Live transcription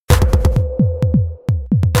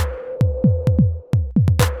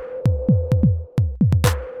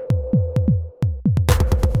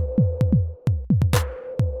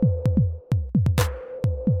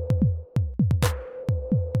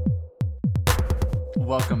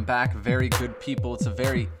welcome back, very good people. It's a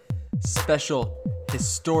very special,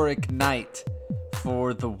 historic night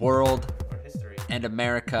for the world and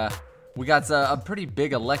America. We got a pretty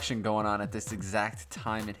big election going on at this exact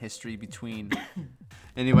time in history between...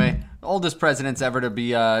 Anyway, oldest presidents ever to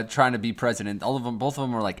be trying to be president. Both of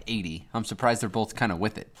them are like 80. I'm surprised they're both kind of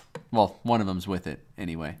with it. Well, one of them's with it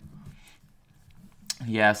anyway.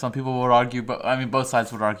 Yeah, some people would argue, but I mean, both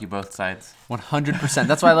sides would argue both sides. 100%.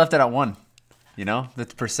 That's why I left it at 1. You know,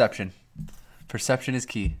 that's perception. Perception is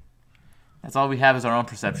key. That's all we have is our own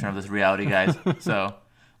perception of this reality, guys. So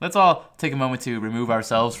let's all take a moment to remove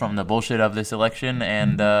ourselves from the bullshit of this election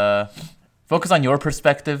and focus on your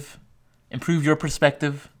perspective, improve your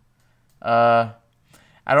perspective. I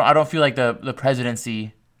don't feel like the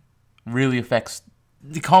presidency really affects.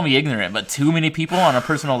 They call me ignorant, but too many people on a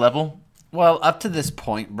personal level. Well, up to this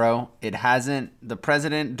point, bro, the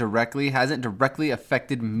president hasn't directly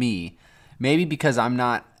affected me. Maybe because I'm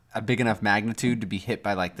not a big enough magnitude to be hit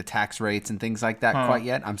by like the tax rates and things like that quite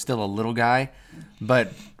yet. I'm still a little guy,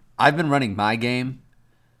 but I've been running my game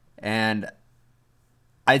and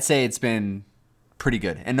I'd say it's been pretty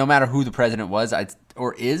good. And no matter who the president was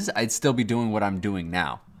I'd still be doing what I'm doing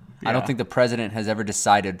now. Yeah. I don't think the president has ever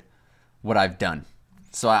decided what I've done.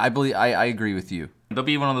 So I believe I agree with you. There'll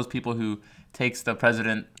be one of those people who takes the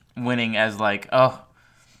president winning as like, oh,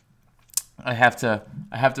 I have to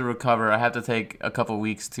recover. I have to take a couple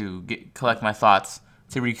weeks to collect my thoughts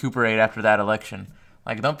to recuperate after that election.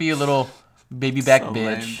 Like, don't be a little baby back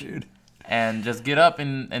bitch, lame, dude. And just get up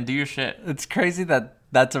and do your shit. It's crazy that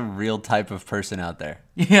that's a real type of person out there.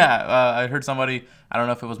 Yeah, I heard somebody. I don't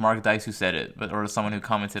know if it was Mark Dice who said it, or someone who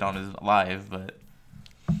commented on his live, but.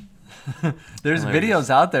 There's videos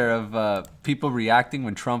out there of people reacting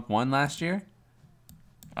when Trump won last year.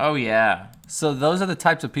 Oh, yeah. So those are the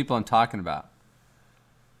types of people I'm talking about.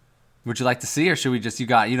 Would you like to see, or should we just, you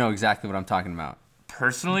know exactly what I'm talking about?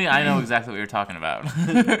 Personally, I know exactly what you're talking about.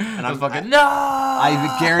 And I'm fucking, no!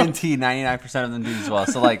 I guarantee 99% of them do as well.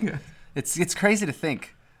 So, like, it's crazy to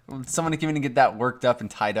think. Someone can even get that worked up and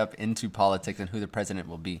tied up into politics and who the president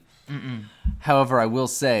will be. Mm-mm. However, I will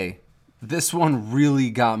say... This one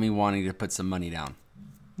really got me wanting to put some money down.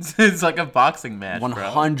 It's like a boxing match,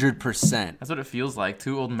 100%. That's what it feels like.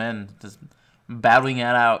 Two old men just battling it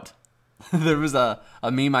out. There was a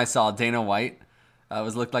meme I saw. Dana White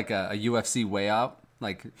looked like a UFC weigh-out,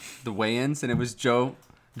 like the weigh-ins, and it was Joe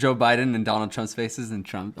Biden and Donald Trump's faces, and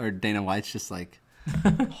Dana White's just like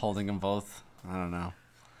holding them both. I don't know.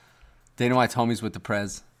 Dana White's homies with the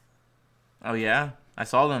Prez. Oh yeah, I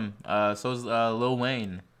saw them. So's Lil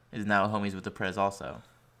Wayne. Is now homies with the Prez also.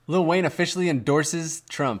 Lil Wayne officially endorses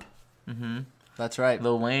Trump. Mm-hmm. That's right.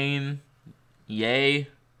 Lil Wayne, yay.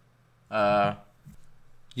 You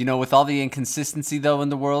know, with all the inconsistency, though, in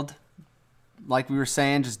the world, like we were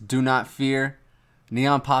saying, just do not fear.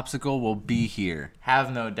 Neon Popsicle will be here.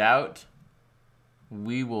 Have no doubt.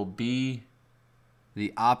 We will be...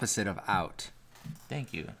 the opposite of out.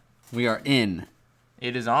 Thank you. We are in.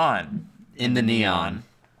 It is on. In the neon.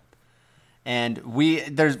 And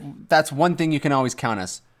that's one thing you can always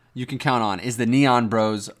you can count on is the Neon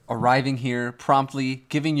Bros arriving here promptly,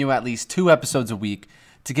 giving you at least 2 episodes a week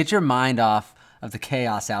to get your mind off of the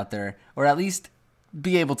chaos out there, or at least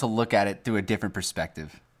be able to look at it through a different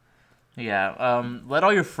perspective. Yeah, let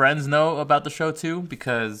all your friends know about the show too,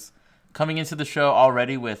 because coming into the show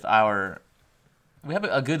already with we have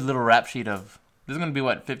a good little rap sheet of, this is going to be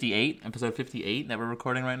what, episode 58 that we're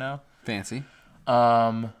recording right now? Fancy.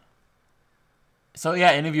 So yeah,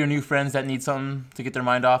 any of your new friends that need something to get their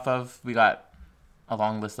mind off of, we got a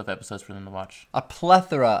long list of episodes for them to watch. A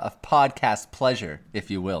plethora of podcast pleasure,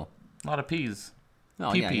 if you will. A lot of P's.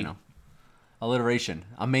 Oh, yeah, you know. Alliteration.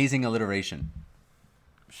 Amazing alliteration.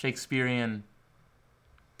 Shakespearean,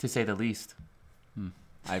 to say the least.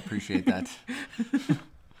 I appreciate that.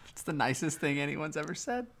 It's the nicest thing anyone's ever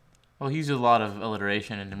said. Well, he used a lot of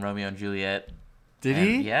alliteration in Romeo and Juliet. Did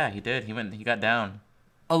he? Yeah, he did. He got down.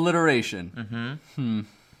 Alliteration. Mm-hmm.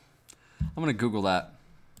 I'm gonna Google that.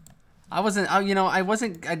 I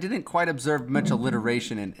didn't quite observe much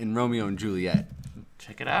alliteration in Romeo and Juliet.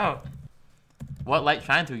 Check it out. What light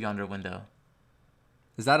shines through yonder window?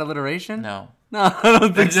 Is that alliteration? No. No, I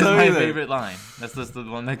don't think so either. That's just my favorite line. That's just the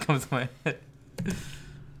one that comes to my head.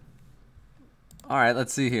 All right,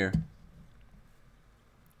 let's see here.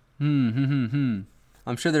 I'm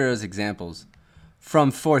sure there is examples.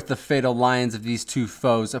 From forth the fatal lines of these two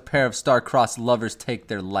foes, a pair of star-crossed lovers take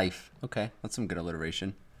their life. Okay, that's some good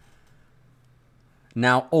alliteration.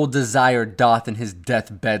 Now old desire doth in his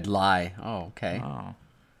deathbed lie. Oh, okay. Oh.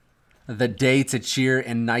 The day to cheer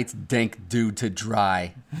and night's dank dew to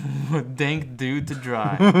dry. Dank dew to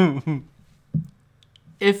dry.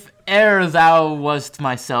 If e'er thou wast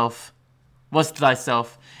thyself,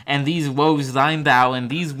 and these woes thine thou, and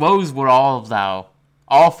these woes were all of thou.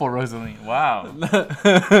 All for Rosaline. Wow.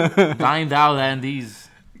 Thine thou and these.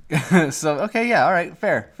 So, okay, yeah, all right,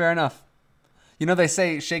 fair enough. You know, they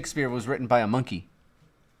say Shakespeare was written by a monkey.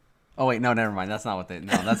 Oh wait, no, never mind. That's not what they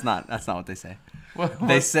say.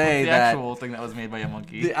 They say the that actual thing that was made by a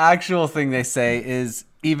monkey. the actual thing they say is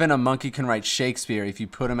even a monkey can write Shakespeare if you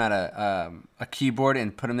put him at a keyboard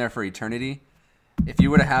and put him there for eternity. If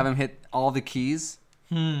you were to have him hit all the keys,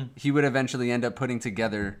 he would eventually end up putting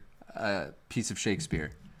together a piece of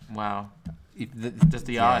Shakespeare. Wow. Just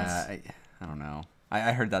the Yeah, odds. I don't know.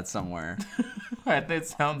 I heard that somewhere. It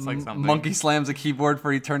sounds like something. Monkey slams a keyboard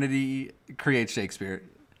for eternity, creates Shakespeare.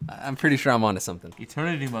 I'm pretty sure I'm onto something.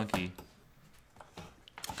 Eternity monkey.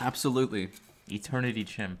 Absolutely. Eternity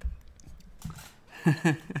chimp.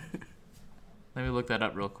 Let me look that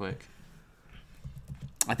up real quick.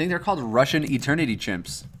 I think they're called Russian eternity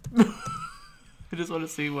chimps. I just want to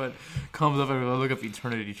see what comes up if I look up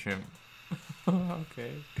eternity chimp.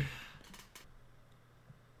 Okay.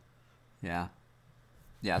 Yeah.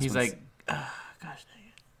 Yeah. He's like, gosh dang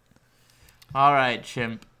it. All right,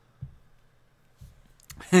 chimp.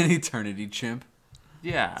 an eternity chimp.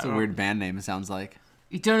 Yeah. It's a weird band name, it sounds like.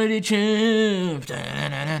 Eternity chimp.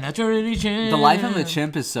 Eternity chimp. The life of a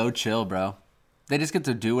chimp is so chill, bro. They just get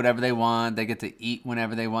to do whatever they want. They get to eat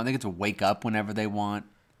whenever they want. They get to wake up whenever they want.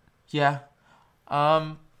 Yeah.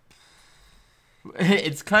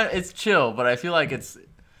 It's chill, but I feel like it's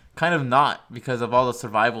kind of not because of all the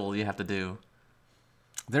survival you have to do.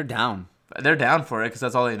 They're down. They're down for it because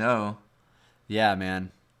that's all they know. Yeah,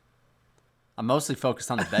 man. I'm mostly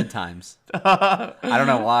focused on the bedtimes. I don't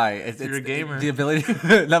know why. It's You're a gamer. The ability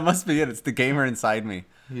that must be it. It's the gamer inside me.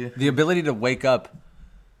 Yeah. The ability to wake up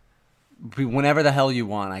whenever the hell you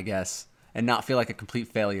want, I guess, and not feel like a complete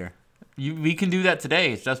failure. We can do that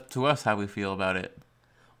today. It's just to us how we feel about it.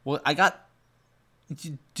 Well,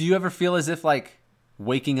 do you ever feel as if like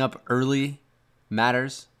waking up early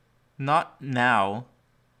matters? Not now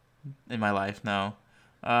in my life, no.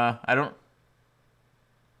 I don't,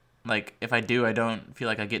 like, if I do, I don't feel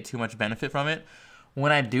like I get too much benefit from it.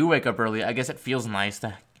 When I do wake up early, I guess it feels nice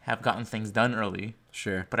to have gotten things done early.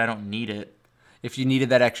 Sure. But I don't need it. If you needed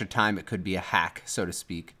that extra time, it could be a hack, so to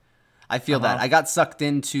speak. I feel that. I got sucked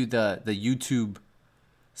into the YouTube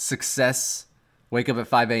success wake up at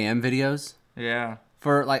 5 a.m. videos. Yeah.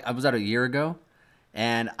 For like, I was out a year ago,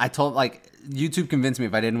 and I told like YouTube convinced me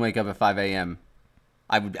if I didn't wake up at 5 a.m.,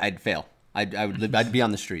 I'd fail. I'd be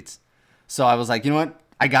on the streets. So I was like, you know what?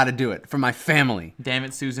 I got to do it for my family. Damn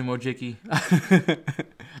it, Susan Wojcicki.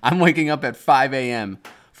 I'm waking up at 5 a.m.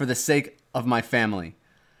 for the sake of my family.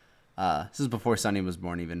 This is before Sonny was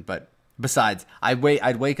born, even. But besides, I'd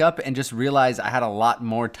wake up and just realize I had a lot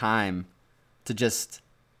more time to just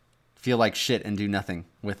feel like shit and do nothing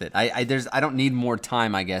with it. I don't need more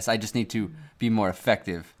time, I guess. I just need to be more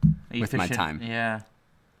effective with my time. Yeah,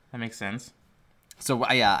 that makes sense. So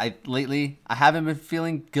yeah, lately I haven't been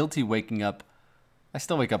feeling guilty waking up. I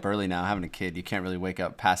still wake up early now. Having a kid, you can't really wake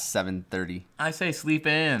up past 7:30. I say sleep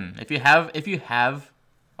in. If you have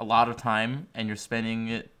a lot of time and you're spending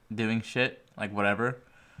it doing shit like whatever,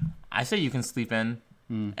 I say you can sleep in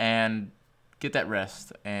and get that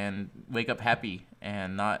rest and wake up happy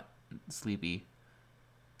and not sleepy,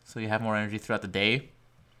 so you have more energy throughout the day.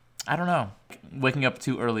 I don't know. Waking up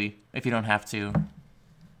too early if you don't have to.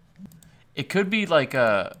 It could be like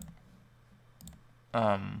a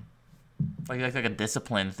like a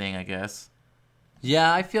discipline thing, I guess.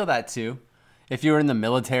 Yeah, I feel that too. If you're in the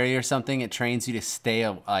military or something, it trains you to stay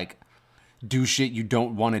like do shit you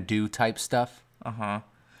don't want to do type stuff. I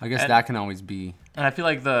guess that can always be. And I feel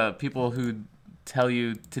like the people who tell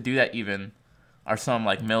you to do that even are some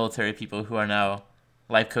like military people who are now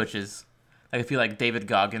life coaches. Like I feel like David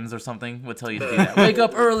Goggins or something would tell you to do that. Wake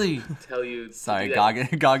up early. Tell you. Sorry,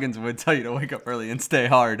 Goggins would tell you to wake up early and stay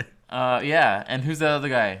hard. Yeah. And who's the other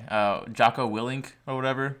guy? Jocko Willink or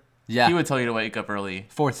whatever. Yeah. He would tell you to wake up early.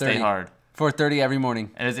 4:30. Stay hard. 4:30 every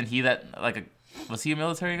morning. And isn't he that was he a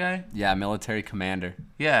military guy? Yeah, military commander.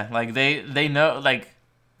 Yeah, like they know, like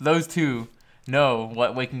those two know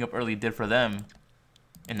what waking up early did for them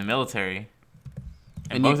in the military,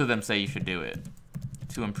 and both of them say you should do it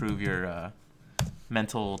to improve your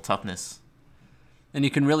mental toughness. And you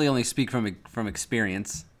can really only speak from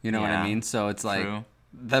experience. You know what I mean? So it's like True.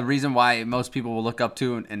 The reason why most people will look up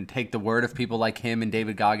to and take the word of people like him and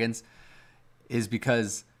David Goggins is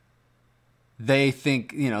because they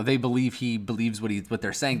think, they believe he believes what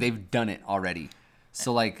they're saying. They've done it already.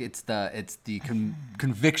 So like it's the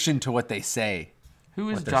conviction to what they say. Who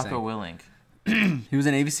is Jocko Willink? He was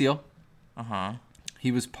a Navy SEAL. Uh-huh.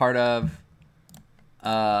 He was part of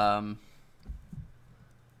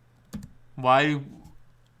why,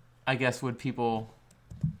 I guess, would people...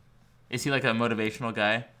 Is he like a motivational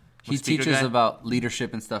guy? He teaches about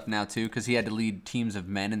leadership and stuff now, too, because he had to lead teams of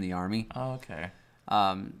men in the Army. Oh, okay.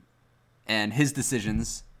 And his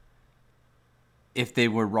decisions, if they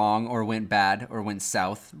were wrong or went bad or went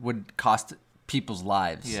south, would cost people's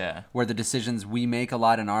lives. Yeah. Where the decisions we make a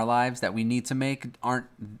lot in our lives that we need to make aren't,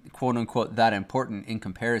 quote unquote, that important in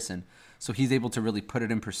comparison. So he's able to really put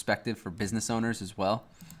it in perspective for business owners as well.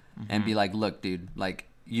 And be like, look, dude, like,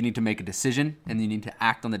 you need to make a decision and you need to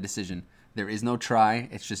act on the decision. There is no try.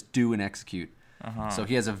 It's just do and execute. So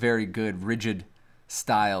he has a very good, rigid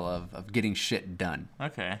style of getting shit done.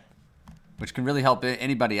 Okay. Which can really help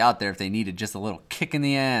anybody out there if they needed just a little kick in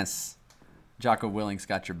the ass. Jocko Willink's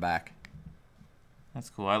got your back. That's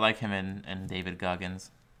cool. I like him and David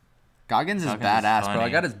Goggins. Goggins is badass, bro. I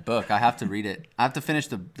got his book. I have to read it. I have to finish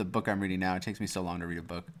the book I'm reading now. It takes me so long to read a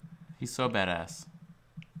book. He's so badass.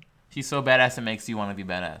 He's so badass it makes you want to be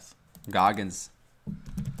badass. Goggins.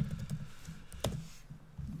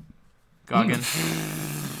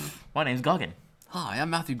 My name's Goggin. Hi, I'm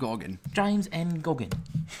Matthew Goggin. James N. Goggin.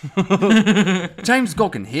 James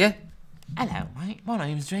Goggin here. Hello, mate. My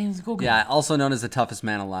name's James Goggin. Yeah, also known as the toughest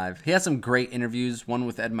man alive. He has some great interviews, one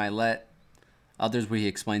with Ed Milet, others where he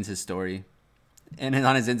explains his story. And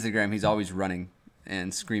on his Instagram, he's always running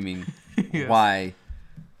and screaming why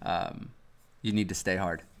you need to stay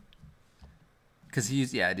hard. Because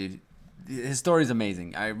dude, his story's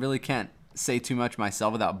amazing. I really can't say too much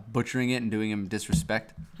myself without butchering it and doing him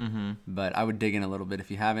disrespect. But I would dig in a little bit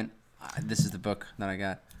if you haven't. This is the book that I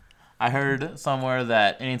got. I heard somewhere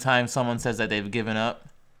that anytime someone says that they've given up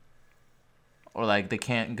or like they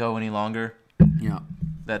can't go any longer,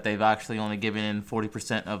 that they've actually only given in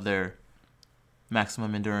 40% of their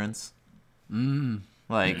maximum endurance.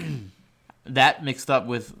 Like that mixed up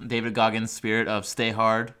with David Goggins' spirit of stay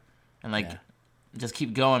hard and just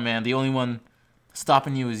keep going, man. The only one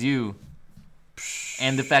stopping you is you.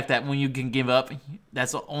 And the fact that when you can give up,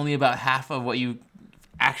 that's only about half of what you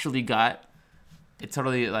actually got. It's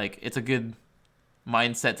totally it's a good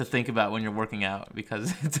mindset to think about when you're working out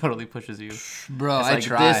because it totally pushes you. Bro, it's I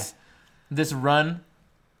try. This run,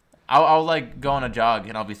 I'll like go on a jog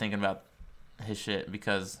and I'll be thinking about his shit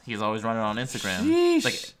because he's always running on Instagram. It's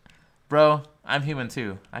like, bro, I'm human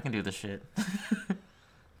too. I can do this shit.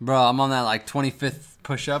 Bro, I'm on that 25th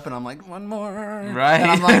push up and I'm like, one more. Right.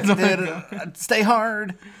 And I'm like, dude, stay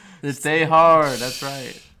hard. Stay hard. That's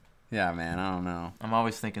right. Yeah, man. I don't know. I'm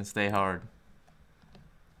always thinking stay hard.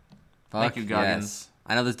 Fuck, thank you, Goggins. Yes.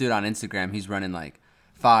 I know this dude on Instagram. He's running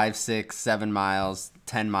 5, 6, 7 miles,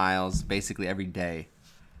 10 miles, basically every day.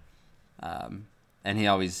 And he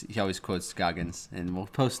always quotes Goggins, and we'll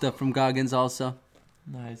post stuff from Goggins also.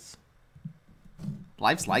 Nice.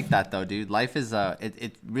 Life's like that though, dude. Life is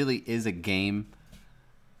it really is a game.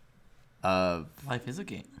 Life is a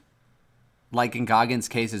game. Like in Goggins'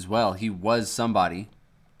 case as well, he was somebody,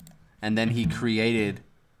 and then he created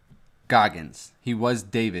Goggins. He was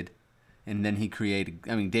David. And then he created...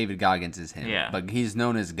 I mean, David Goggins is him. Yeah. But he's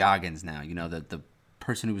known as Goggins now. The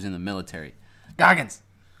person who was in the military. Goggins!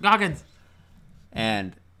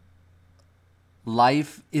 And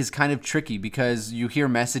life is kind of tricky because you hear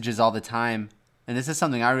messages all the time. And this is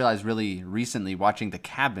something I realized really recently watching The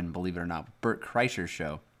Cabin, believe it or not. Bert Kreischer's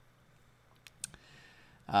show.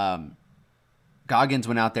 Goggins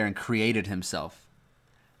went out there and created himself.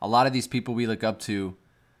 A lot of these people we look up to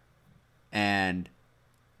and...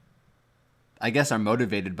 I guess are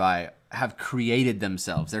motivated by, have created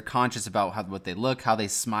themselves. They're conscious about what they look, how they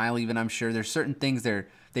smile even, I'm sure. There's certain things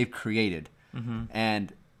they've created.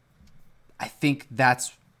 And I think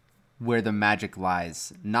that's where the magic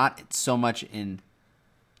lies. Not so much in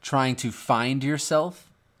trying to find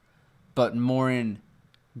yourself, but more in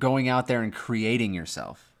going out there and creating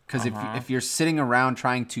yourself. Because if you're sitting around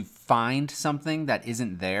trying to find something that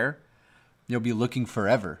isn't there, you'll be looking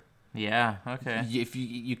forever. Yeah, okay. If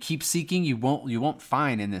you keep seeking, you won't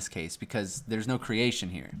find in this case because there's no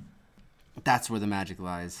creation here. That's where the magic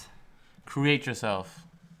lies. Create yourself.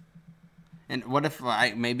 And what if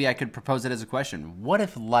maybe I could propose it as a question? What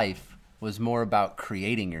if life was more about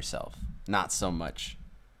creating yourself, not so much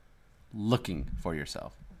looking for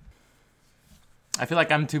yourself? I feel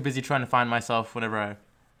like I'm too busy trying to find myself whenever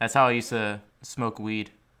that's how I used to smoke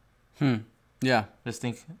weed. Yeah. Just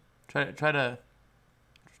try to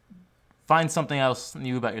find something else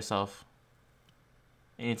new about yourself.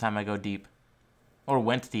 anytime I go deep. Or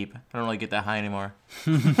went deep. I don't really get that high anymore.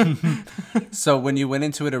 So when you went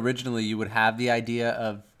into it originally, you would have the idea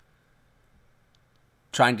of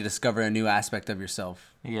trying to discover a new aspect of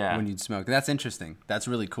yourself Yeah. when you'd smoke. That's interesting. That's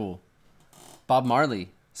really cool. Bob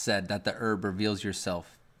Marley said that the herb reveals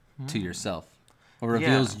yourself to yourself, or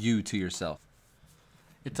reveals you to yourself.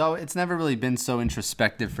 It's never really been so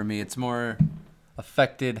introspective for me. It's more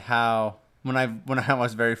affected how when I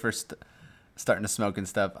was very first starting to smoke and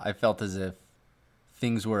stuff, I felt as if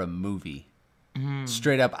things were a movie.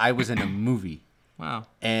 Straight up, I was in a movie. Wow.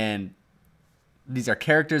 And these are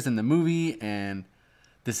characters in the movie, and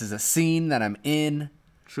this is a scene that I'm in.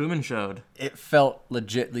 Truman Showed. It felt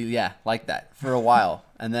legitly, like that for a while,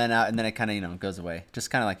 and then it kind of goes away, just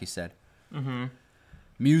kind of like you said.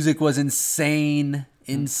 Music was insane.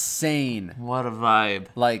 What a vibe.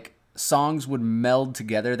 Like songs would meld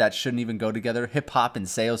together that shouldn't even go together. Hip hop and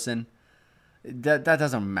Seosin, that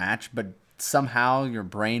doesn't match, but somehow your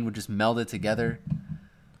brain would just meld it together.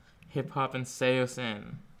 Hip hop and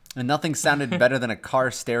Seosin. And nothing sounded better than a car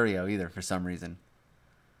stereo either for some reason.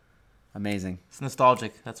 Amazing. It's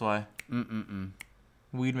nostalgic. That's why.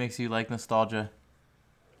 Weed makes you like nostalgia.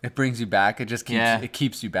 It brings you back. It just keeps it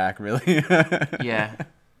keeps you back, really. Yeah.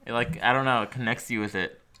 I don't know. It connects you with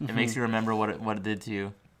it. It makes you remember what it did to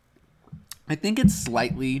you. I think it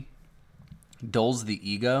slightly dulls the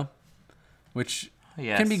ego, which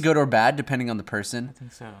can be good or bad depending on the person. I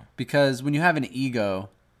think so. Because when you have an ego,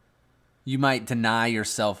 you might deny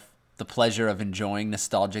yourself the pleasure of enjoying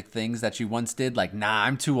nostalgic things that you once did. Like, nah,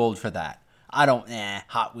 I'm too old for that. I don't,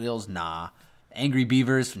 Hot Wheels, nah. Angry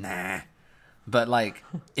Beavers, nah. But like,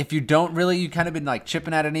 if you don't really, you kind of been like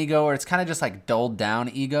chipping at an ego, or it's kind of just like dulled down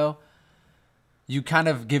ego, you kind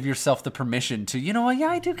of give yourself the permission to, you know what,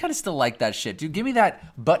 I do kind of still like that shit. Dude, give me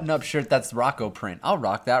that button-up shirt that's Rocco print. I'll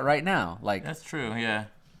rock that right now. Like, that's true, yeah.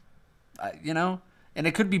 And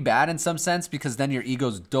it could be bad in some sense, because then your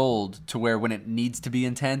ego's dulled to where when it needs to be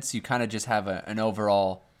intense, you kind of just have an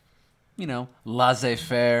overall,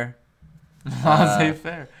 laissez-faire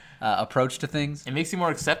approach to things. It makes you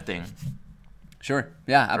more accepting. Sure.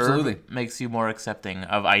 Yeah, absolutely. Herb makes you more accepting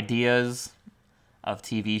of ideas, of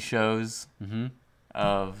TV shows,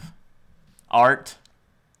 of art,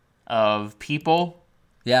 of people.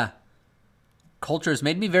 Yeah. Culture has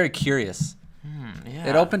made me very curious. Yeah.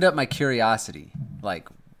 It opened up my curiosity. Like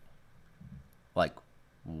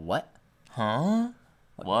what? Huh?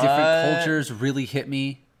 What? Different cultures really hit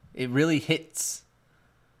me. It really hits.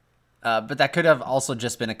 But that could have also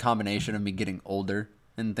just been a combination of me getting older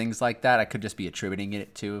and things like that. I could just be attributing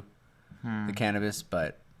it to the cannabis.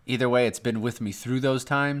 But either way, it's been with me through those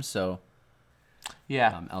times. So,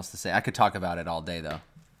 yeah. Else to say. I could talk about it all day, though.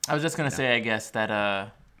 I was just going to say, I guess,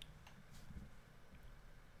 that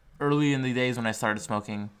early in the days when I started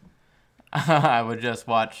smoking, I would just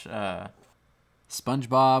watch...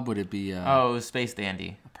 SpongeBob, would it be... it was Space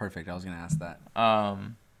Dandy. Perfect, I was going to ask that.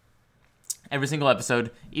 Every single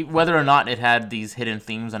episode, whether or not it had these hidden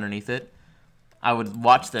themes underneath it, I would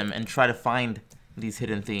watch them and try to find these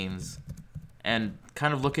hidden themes and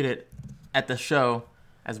kind of look at the show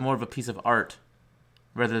as more of a piece of art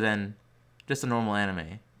rather than just a normal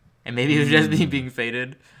anime. And maybe it was just me being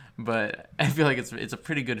faded, but I feel like it's a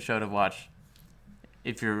pretty good show to watch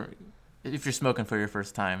if you're smoking for your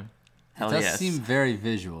first time. Hell it does yes. seem very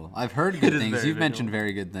visual. I've heard good things. You've mentioned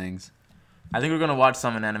very good things. I think we're going to watch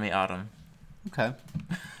some in Anime Autumn. Okay.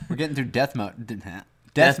 We're getting through Death Mode.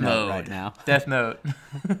 Death Note right now. Death Note.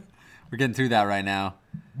 We're getting through that right now.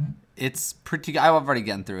 It's pretty... I've already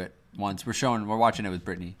gotten through it once. We're watching it with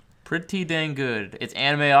Brittany. Pretty dang good. It's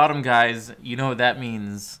Anime Autumn, guys. You know what that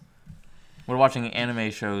means. We're watching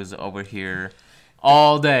anime shows over here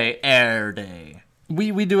all day, air day.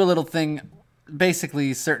 We do a little thing...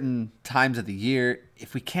 Basically, certain times of the year,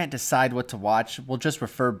 if we can't decide what to watch, we'll just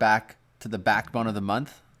refer back to the backbone of the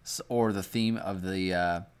month or the theme of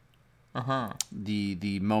the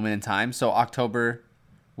moment in time. So October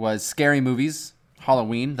was scary movies,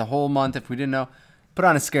 Halloween. The whole month, if we didn't know, put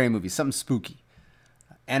on a scary movie, something spooky.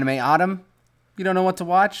 Anime Autumn, you don't know what to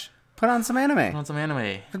watch? Put on some anime. Put on some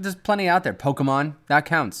anime. There's plenty out there. Pokemon, that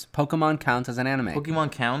counts. Pokemon counts as an anime.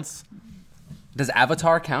 Pokemon counts. Does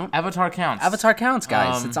Avatar count? Avatar counts. Avatar counts,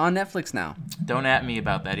 guys. It's on Netflix now. Don't at me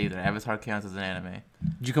about that either. Avatar counts as an anime.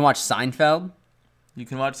 You can watch Seinfeld. You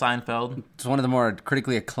can watch Seinfeld. It's one of the more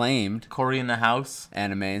critically acclaimed Cory in the House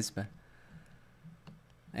animes.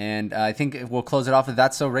 And I think we'll close it off with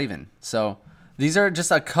That's So Raven. So these are just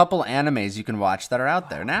a couple animes you can watch that are out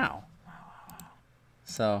there now.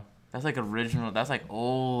 So that's like original. That's like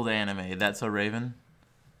old anime. That's So Raven.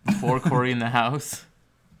 Before Cory in the House.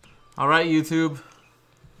 All right, YouTube.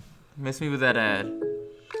 Miss me with that ad.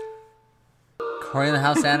 Cory in the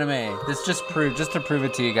House anime. This just to prove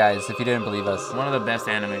it to you guys if you didn't believe us. One of the best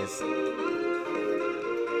animes.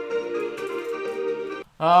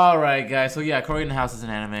 Alright, guys. So, yeah, Cory in the House is an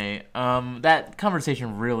anime. That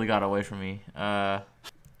conversation really got away from me. For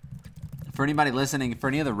anybody listening, for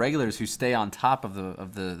any of the regulars who stay on top of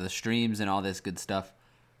the streams and all this good stuff,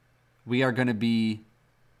 we are going to be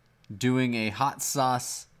doing a hot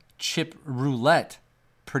sauce chip roulette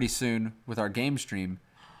pretty soon with our game stream.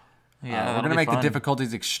 Yeah, we're going to make fun. the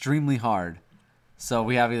difficulties extremely hard. So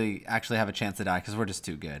we actually have a chance to die because we're just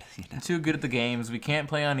too good. You know? Too good at the games. We can't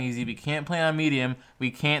play on easy. We can't play on medium.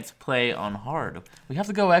 We can't play on hard. We have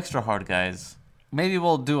to go extra hard, guys. Maybe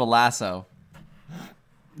we'll do a lasso.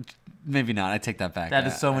 Maybe not. I take that back. That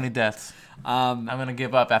is so many deaths. I'm going to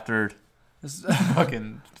give up after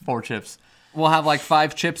fucking 4 chips. We'll have like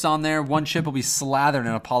 5 chips on there. 1 chip will be slathered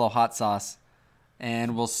in Apollo hot sauce.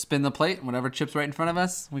 And we'll spin the plate. Whatever chip's right in front of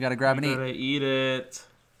us, we got to grab and eat. Gotta eat it.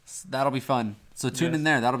 That'll be fun. So tune in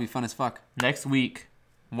there. That'll be fun as fuck. Next week,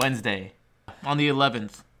 Wednesday, on the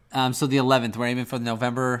 11th. So the 11th. We're aiming for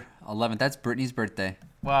November 11th. That's Brittany's birthday.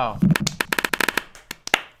 Wow.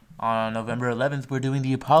 On November 11th, we're doing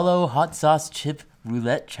the Apollo Hot Sauce Chip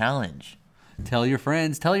Roulette Challenge. Tell your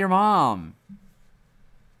friends. Tell your mom.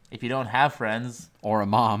 If you don't have friends Or a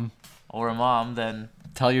mom. then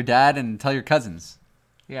Tell your dad and tell your cousins.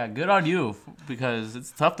 yeah, good on you, because it's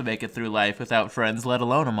tough to make it through life without friends, let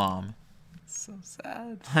alone a mom. So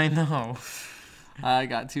sad. I know. I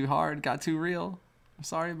got too hard. Got too real. I'm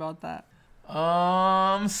sorry about that.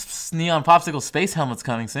 Neon Popsicle Space Helmet's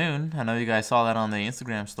coming soon. I know you guys saw that on the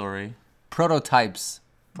Instagram story. Prototypes.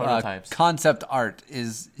 Concept art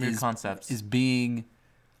is concepts. is being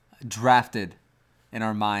drafted in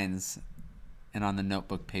our minds and on the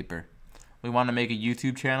notebook paper. We want to make a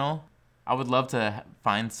YouTube channel. I would love to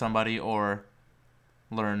find somebody or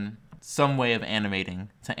learn some way of animating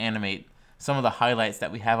to animate some of the highlights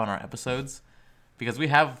that we have on our episodes, because we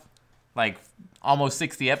have like almost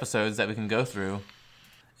 60 episodes that we can go through.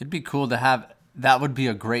 It'd be cool to have. That would be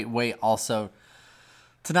a great way also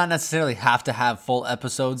to not necessarily have to have full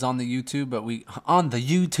episodes on the YouTube, but we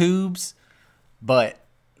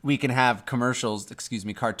can have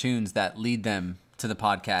cartoons that lead them to the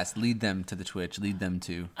podcast, lead them to the Twitch, lead them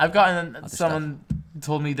to. I've gotten someone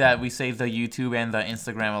told me that we say the YouTube and the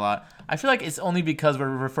Instagram a lot. I feel like it's only because we're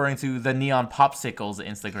referring to the Neon Popsicles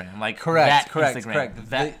Instagram, like correct.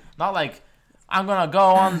 That not like I'm gonna go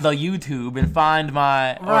on the YouTube and find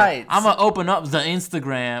my right. I'm gonna open up the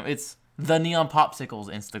Instagram. It's the Neon Popsicles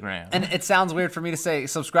Instagram. And it sounds weird for me to say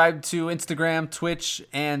subscribe to Instagram, Twitch,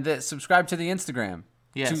 and subscribe to the Instagram.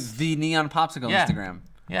 Yes. To the Neon Popsicle Instagram.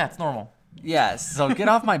 Yeah, it's normal. Yes. So get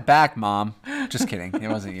off my back, Mom. Just kidding. It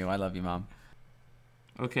wasn't you. I love you, Mom.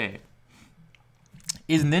 Okay.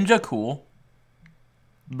 Is Ninja cool?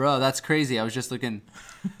 Bro, that's crazy. I was just looking.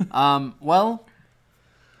 Well,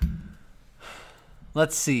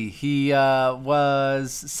 let's see. He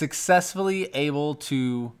was successfully able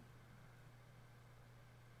to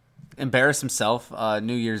embarrass himself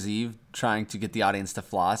New Year's Eve trying to get the audience to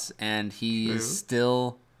floss, and he is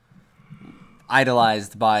still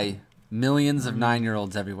idolized by millions of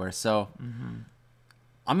 9-year-olds everywhere. So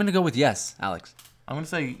I'm going to go with yes, Alex. I'm going to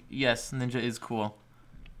say yes, Ninja is cool.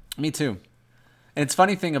 Me too. And it's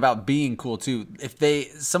funny thing about being cool too. If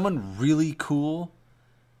someone really cool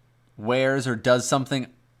wears or does something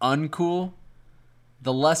uncool,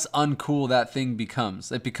 the less uncool that thing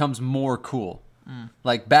becomes. It becomes more cool.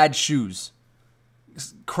 Like bad shoes,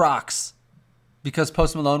 Crocs. Because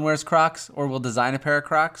Post Malone wears Crocs or will design a pair of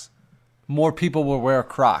Crocs, more people will wear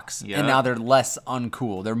Crocs. Yep. And now they're less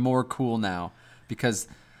uncool. They're more cool now.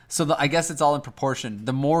 I guess it's all in proportion.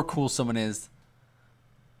 The more cool someone is,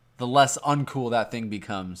 the less uncool that thing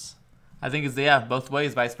becomes. I think it's, both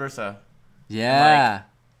ways, vice versa. Yeah. Like,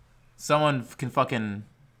 someone can fucking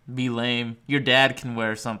be lame. Your dad can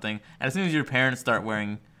wear something. And as soon as your parents start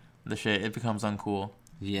wearing the shit, it becomes uncool.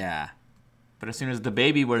 Yeah. But as soon as the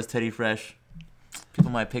baby wears Teddy Fresh,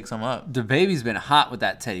 people might pick some up. The baby's been hot with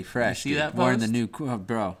that Teddy Fresh. You see that wearing the new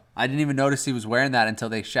bro. I didn't even notice he was wearing that until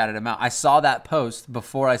they shouted him out. I saw that post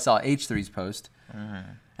before I saw H3's post,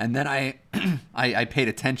 and then I paid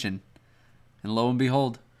attention, and lo and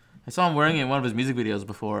behold, I saw him wearing it in one of his music videos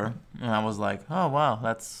before, and I was like, oh wow,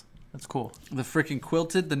 that's cool.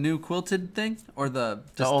 The new quilted thing, or the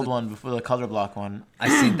old one before, the color block one. I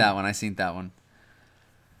seen that one.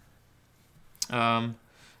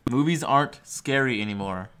 Movies aren't scary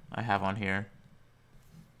anymore. I have on here.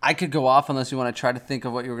 I could go off unless you want to try to think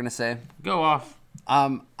of what you were gonna say. Go off.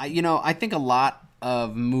 I think a lot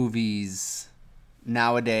of movies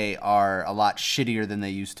nowadays are a lot shittier than they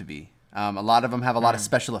used to be. A lot of them have a lot of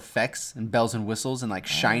special effects and bells and whistles and like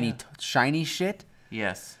shiny shit.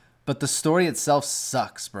 Yes. But the story itself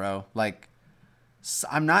sucks, bro. Like,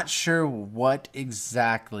 I'm not sure what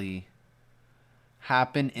exactly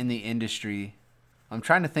happened in the industry. I'm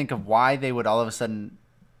trying to think of why they would all of a sudden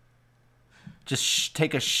just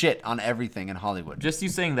take a shit on everything in Hollywood. Just you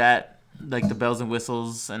saying that, like the bells and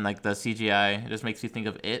whistles and like the CGI, it just makes you think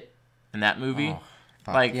of It and that movie.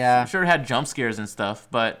 Like, yeah. I'm sure it had jump scares and stuff,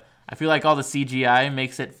 but I feel like all the CGI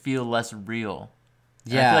makes it feel less real.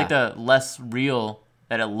 And Yeah. I feel like the less real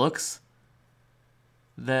that it looks,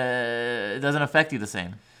 it doesn't affect you the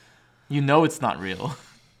same. You know it's not real.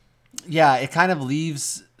 Yeah, it kind of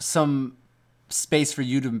leaves some space for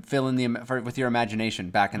you to fill in with your imagination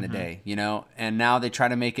back in the day, you know? And now they try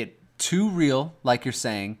to make it too real, like you're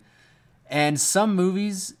saying. And some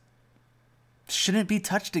movies shouldn't be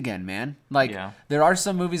touched again, man. Like, there are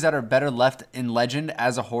some movies that are better left in legend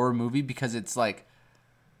as a horror movie because it's like,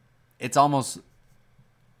 it's almost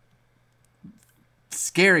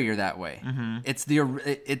scarier that way. It's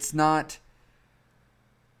not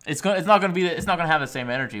gonna have the same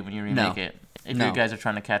energy when you remake it. If you guys are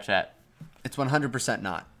trying to catch that. It's 100%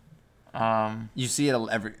 not. You see it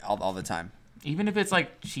all the time. Even if it's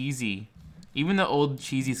like cheesy, even the old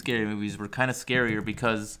cheesy scary movies were kind of scarier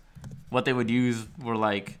because what they would use were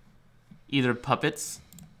like either puppets,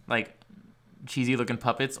 like cheesy looking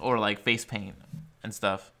puppets, or like face paint and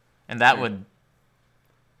stuff, and that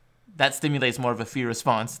stimulates more of a fear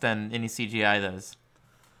response than any CGI does.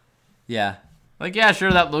 Yeah. Like, yeah,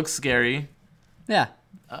 sure, that looks scary. Yeah.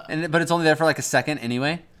 But it's only there for like a second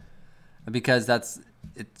anyway, because it's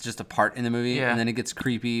just a part in the movie, and then it gets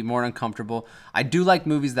creepy, more uncomfortable. I do like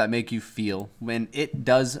movies that make you feel. When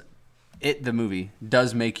the movie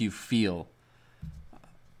does make you feel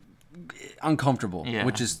uncomfortable,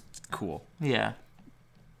 which is cool. Yeah.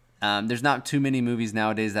 There's not too many movies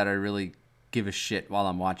nowadays that I really give a shit while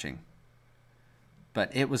I'm watching.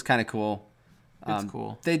 But it was kind of cool. It's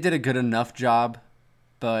cool. They did a good enough job,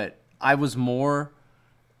 but I was more,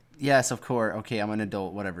 yes, of course, okay, I'm an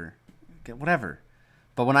adult, whatever.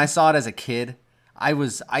 But when I saw it as a kid, I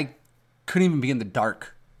couldn't even be in the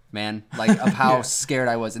dark, man, like of how scared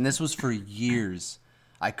I was. And this was for years.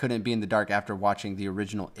 I couldn't be in the dark after watching the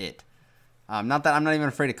original It. Not that I'm not even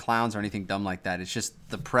afraid of clowns or anything dumb like that. It's just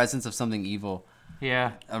the presence of something evil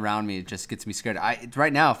around me. It just gets me scared.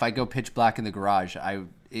 Right now, if I go pitch black in the garage,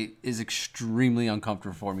 it is extremely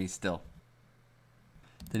uncomfortable for me still.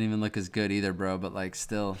 Didn't even look as good either, bro. But like,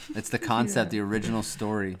 still, it's the concept, the original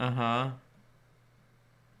story.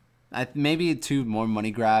 Maybe two more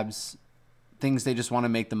money grabs, things they just want to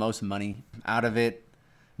make the most money out of it,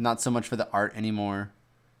 not so much for the art anymore.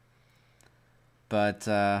 But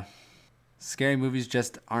scary movies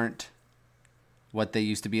just aren't what they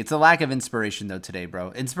used to be. It's a lack of inspiration though today,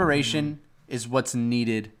 bro. Inspiration is what's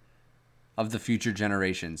needed of the future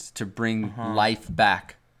generations to bring life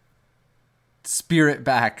back, spirit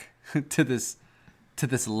back to this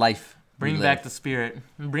life. Bring back the spirit.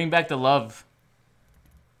 Bring back the love.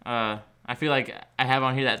 I feel like I have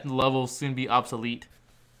on here that love will soon be obsolete.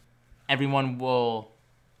 There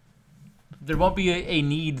won't be a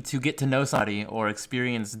need to get to know somebody or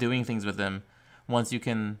experience doing things with them once you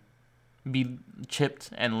can be chipped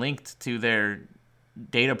and linked to their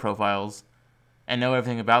data profiles and know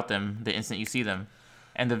everything about them the instant you see them.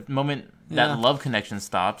 And the moment that love connection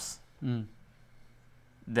stops,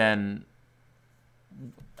 then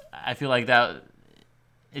I feel like that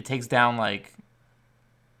it takes down like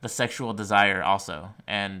the sexual desire also,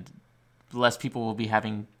 and less people will be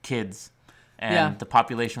having kids, and the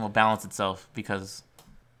population will balance itself because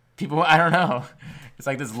people, I don't know, it's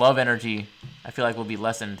like this love energy I feel like will be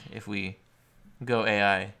lessened if we go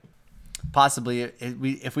AI. Possibly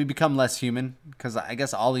if we become less human, because I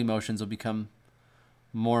guess all emotions will become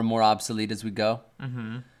more and more obsolete as we go.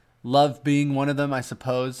 Love being one of them, I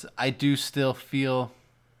suppose. I do still feel,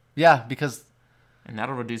 because... And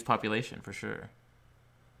that'll reduce population for sure.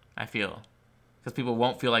 I feel. Because people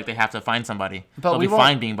won't feel like they have to find somebody. But they'll be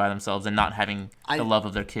fine being by themselves and not having the love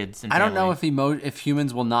of their kids and family. I don't know if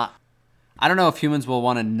humans will not... I don't know if humans will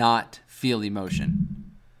want to not feel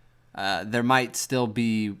emotion. There might still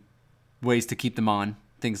be ways to keep them on,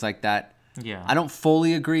 things like that. Yeah. I don't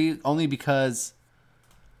fully agree, only because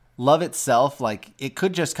love itself, like, it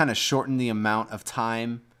could just kind of shorten the amount of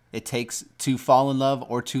time it takes to fall in love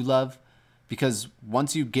or to love. Because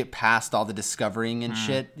once you get past all the discovering and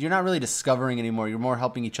shit, you're not really discovering anymore. You're more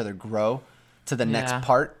helping each other grow to the next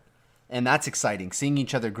part. And that's exciting. Seeing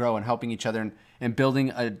each other grow and helping each other and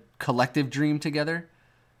building a collective dream together.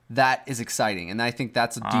 that is exciting. And I think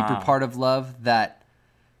that's a deeper part of love that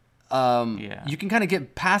you can kind of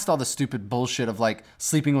get past all the stupid bullshit of like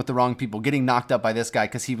sleeping with the wrong people, getting knocked up by this guy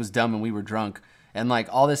because he was dumb and we were drunk, and like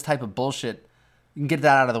all this type of bullshit. You can get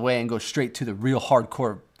that out of the way and go straight to the real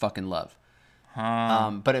hardcore fucking love.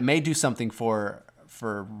 But it may do something for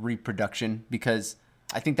reproduction, because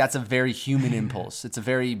I think that's a very human impulse. It's a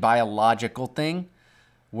very biological thing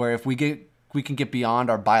where if we can get beyond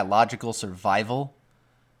our biological survival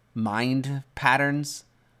mind patterns,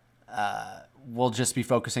 we'll just be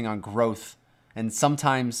focusing on growth. And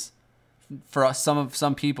sometimes for us,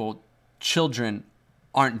 some people, children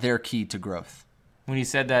aren't their key to growth. When you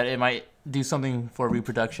said that it might do something for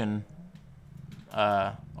reproduction,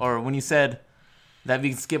 or when you said that we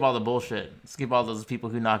can skip all the bullshit, skip all those people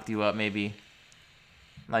who knocked you up, maybe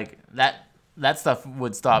like that stuff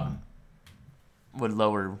would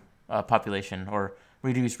lower population or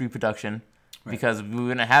reduce reproduction, right? Because we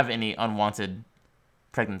wouldn't have any unwanted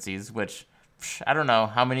pregnancies, which I don't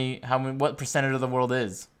know what percentage of the world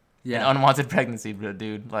is an unwanted pregnancy,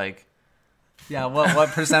 dude. Like, yeah, what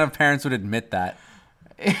percent of parents would admit that?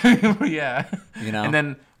 Yeah, you know, and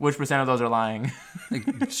then which percent of those are lying?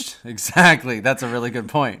 Exactly. That's a really good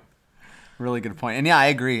point. Really good point. And yeah, I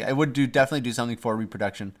agree. It would definitely do something for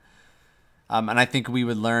reproduction. And I think we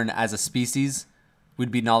would learn as a species.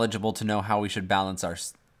 We'd be knowledgeable to know how we should balance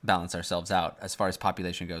ourselves out as far as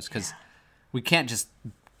population goes, because we can't just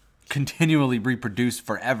continually reproduce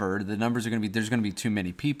forever. The numbers are there's going to be too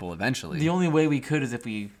many people eventually. The only way we could is if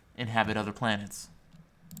we inhabit other planets.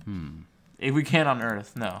 If we can on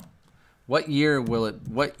Earth, no. What year will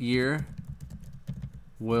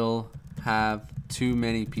have too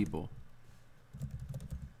many people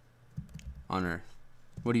on Earth?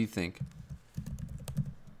 What do you think?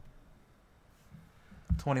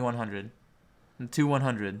 2100.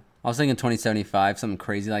 2100. I was thinking 2075, something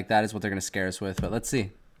crazy like that is what they're going to scare us with, but let's see.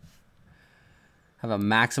 Have a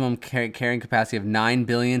maximum carrying capacity of 9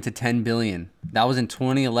 billion to 10 billion. That was in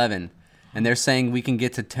 2011. And they're saying we can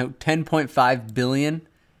get to 10.5 billion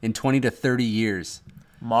in 20 to 30 years.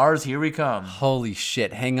 Mars, here we come. Holy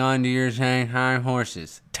shit. Hang on to your Shanghai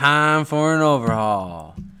horses. Time for an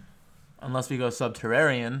overhaul. Unless we go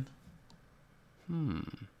subterranean.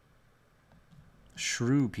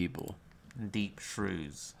 Shrew people. Deep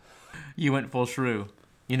shrews. You went full shrew.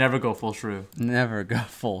 You never go full shrew. Never go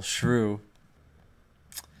full shrew.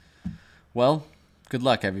 Well, good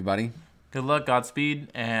luck, everybody. Good luck, Godspeed,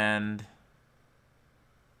 and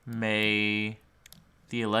may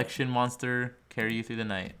the election monster carry you through the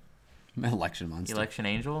night. Election monster. Election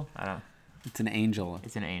angel? I don't. It's an angel.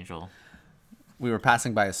 It's an angel. We were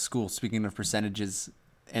passing by a school, speaking of percentages,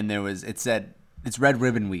 and it said, it's Red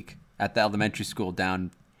Ribbon Week at the elementary school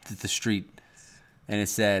down the street. And it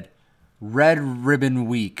said, Red Ribbon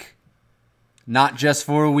Week. Not just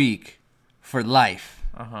for a week, for life.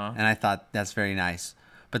 And I thought, that's very nice.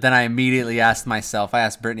 But then I immediately asked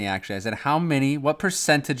Brittany actually, I said, what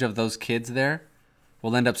percentage of those kids there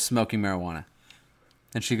will end up smoking marijuana?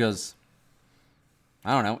 And she goes,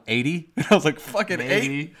 I don't know, 80? And I was like, fucking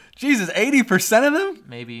Maybe. 80? Jesus, 80% of them?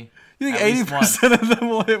 Maybe. You think 80% of them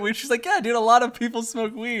will hit weed? She's like, yeah, dude, a lot of people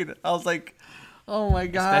smoke weed. I was like, oh my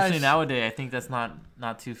gosh. Especially nowadays, I think that's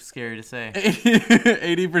not too scary to say.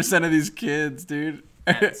 80% of these kids, dude.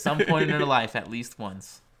 At some point in their life, at least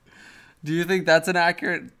once. Do you think that's an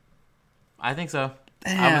accurate? I think so.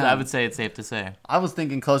 Damn. I would say it's safe to say. I was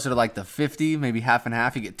thinking closer to like the 50, maybe half and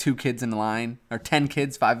half. You get 2 kids in the line, or 10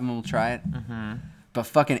 kids, 5 of them will try it. But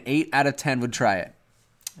fucking 8 out of 10 would try it.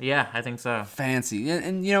 Yeah, I think so. Fancy.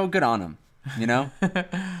 And you know, good on them, you know?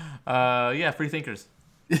 Yeah, free thinkers.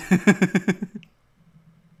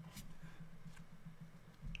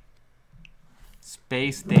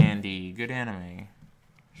 Space Dandy. Good anime.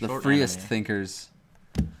 The Short freest anime. thinkers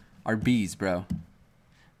are bees, bro.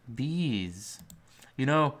 Bees. You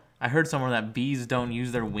know, I heard somewhere that bees don't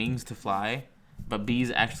use their wings to fly, but bees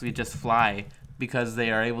actually just fly because they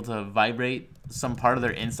are able to vibrate some part of their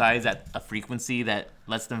insides at a frequency that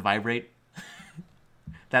lets them vibrate.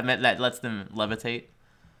 that lets them levitate.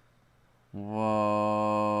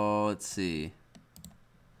 Whoa, let's see.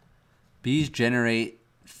 Bees generate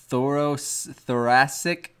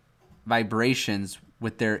thoracic vibrations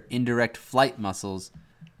with their indirect flight muscles.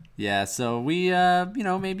 Yeah, so we,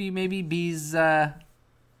 maybe bees.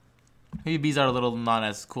 Maybe bees are a little not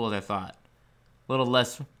as cool as I thought. A little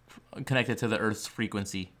less connected to the Earth's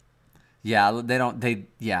frequency. Yeah,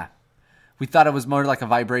 yeah. We thought it was more like a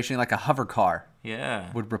vibration, like a hover car.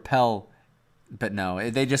 Yeah. Would repel, but no,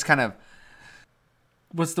 they just kind of.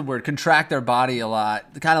 what's the word? Contract their body a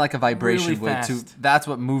lot, kind of like a vibration Really would. fast. That's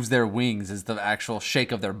what moves their wings is the actual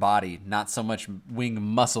shake of their body, not so much wing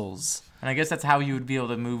muscles. And I guess that's how you would be able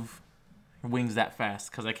to move your wings that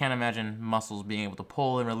fast, because I can't imagine muscles being able to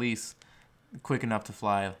pull and release quick enough to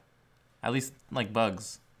fly. At least like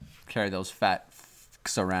bugs. Carry those fat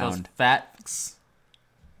f***s around. Those fats.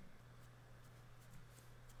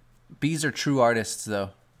 Bees are true artists,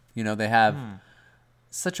 though. You know, they have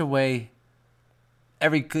such a way.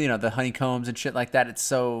 The honeycombs and shit like that. It's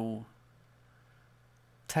so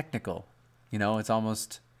technical. You know, it's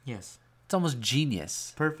almost Yes.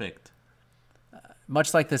 genius. Perfect.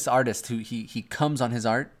 Much like this artist who he comes on his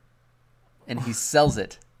art, and he sells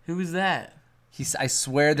it. Who is that? I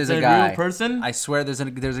swear there's Is that a guy. real person? I swear there's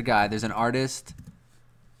a guy. There's an artist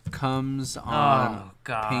comes on Oh,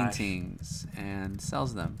 gosh. paintings and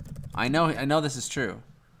sells them. I know this is true.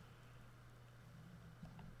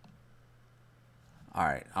 All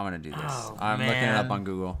right, I'm gonna do this. Oh, I'm looking it up man. on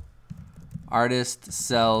Google. Artist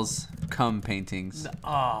sells cum paintings,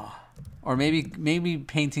 Oh, or maybe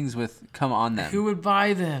paintings with cum on them. who would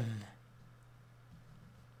buy them?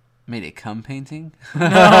 Made a cum painting?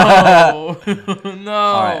 No. No.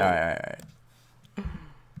 All right.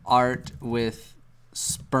 Art with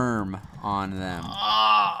sperm on them.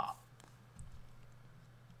 Ah.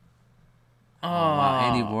 Oh, wow.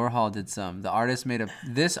 Andy Warhol did some.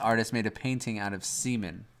 This artist made a painting out of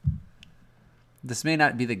semen. This may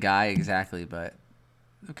not be the guy exactly, but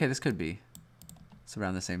okay, this could be. It's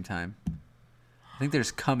around the same time. I think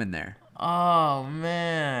there's cum in there. Oh,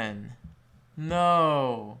 man.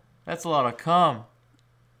 No. That's a lot of cum.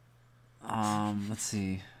 Let's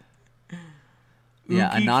see.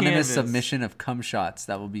 Yeah, Ookie anonymous canvas. submission of cum shots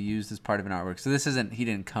that will be used as part of an artwork. So he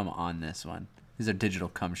didn't come on this one. These are digital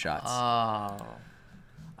cum shots. Oh.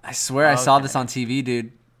 I swear I saw Okay. this on TV,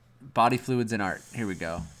 dude. Body fluids and art. Here we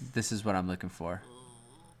go. This is what I'm looking for.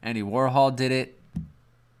 Andy Warhol did it.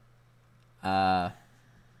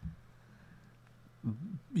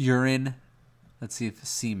 Urine. Let's see if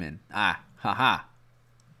semen. Haha.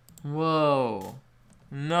 Whoa.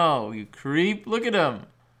 No, you creep. Look at him.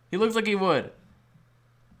 He looks like he would.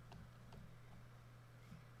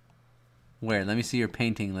 Where? Let me see your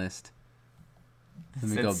painting list. Let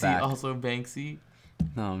me Said go see back. Also Banksy.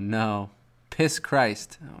 No. Piss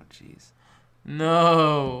Christ. Oh, jeez.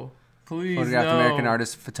 No. Please, Photographed no. American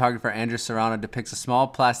artist, photographer Andrew Serrano depicts a small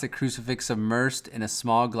plastic crucifix immersed in a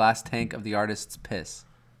small glass tank of the artist's piss.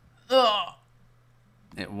 Ugh.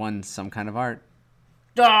 It won some kind of art.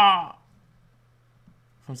 Ah.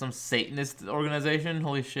 From some Satanist organization?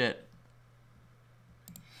 Holy shit.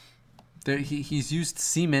 He's used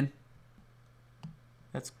semen.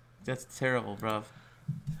 That's terrible, bruv.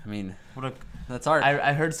 I mean, What a... that's art.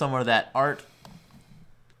 I heard somewhere that art...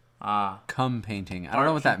 Cum painting. I don't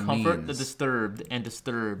know what that comfort means. the disturbed and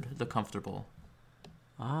disturb the comfortable.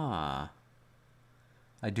 I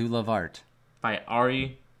do love art. By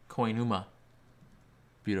Ari Koinuma.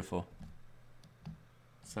 Beautiful.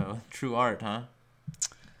 So, true art, huh?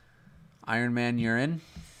 Iron Man urine.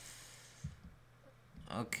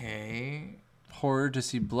 Okay. Horror to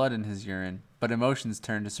see blood in his urine, but emotions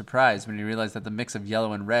turned to surprise when he realized that the mix of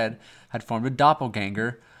yellow and red had formed a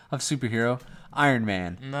doppelganger of superhero Iron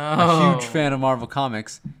Man. No. A huge fan of Marvel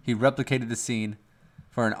Comics, he replicated the scene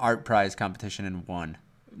for an art prize competition and won.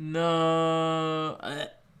 No.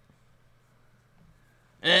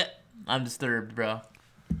 I'm disturbed, bro.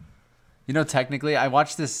 You know, technically, I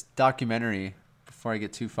watched this documentary before I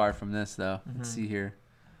get too far from this, though. Let's see here.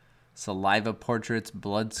 Saliva portraits,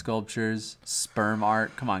 blood sculptures, sperm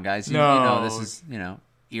art. Come on, guys. You know this is,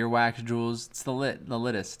 earwax jewels. It's the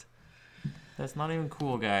littest. That's not even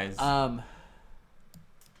cool, guys.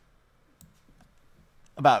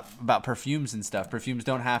 About perfumes and stuff. Perfumes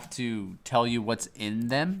don't have to tell you what's in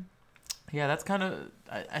them. Yeah, that's kind of...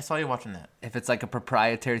 I saw you watching that. If it's like a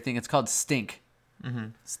proprietary thing, it's called stink.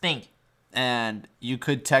 Stink. And you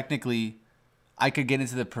could technically, I could get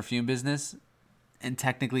into the perfume business and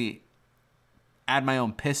technically add my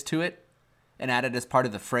own piss to it and add it as part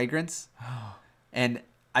of the fragrance. And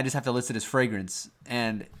I just have to list it as fragrance.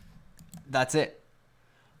 And that's it.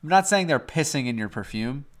 I'm not saying they're pissing in your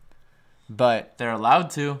perfume, but They're allowed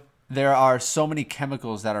to. there are so many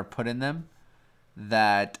chemicals that are put in them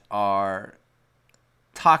that are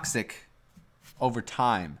toxic over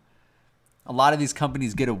time. A lot of these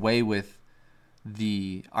companies get away with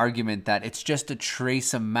the argument that it's just a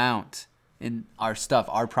trace amount in our stuff.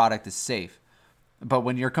 Our product is safe. But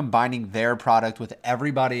when you're combining their product with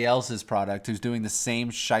everybody else's product who's doing the same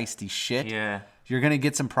shiesty shit, Yeah. you're going to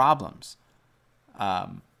get some problems.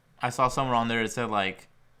 I saw somewhere on there that said, like,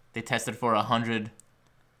 they tested for 100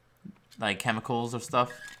 like chemicals or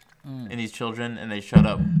stuff in these children, and they showed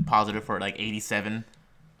up positive for like 87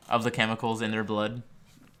 of the chemicals in their blood.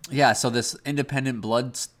 Yeah, so this independent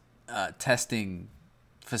blood testing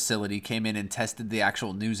facility came in and tested the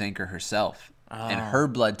actual news anchor herself. And her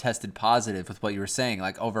blood tested positive with what you were saying,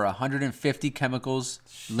 like over 150 chemicals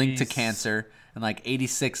linked to cancer, and like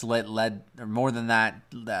 86 lead or more than that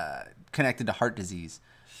connected to heart disease.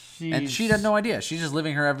 Jeez. And she had no idea. She's just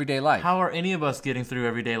living her everyday life. How are any of us getting through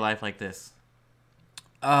everyday life like this?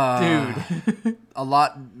 Dude. A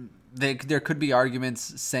lot. There could be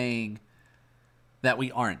arguments saying that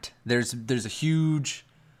we aren't. There's a huge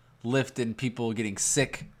lift in people getting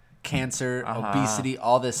sick, cancer, obesity,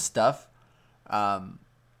 all this stuff,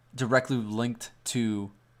 directly linked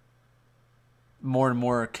to more and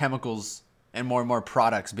more chemicals and more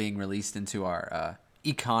products being released into our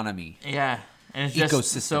economy. Yeah, and it's just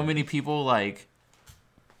Ecosystem. so many people, like,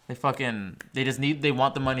 they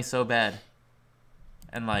want the money so bad.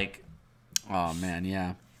 And, like... Oh, man,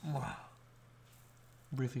 yeah.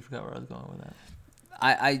 Briefly forgot where I was going with that.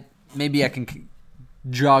 I maybe I can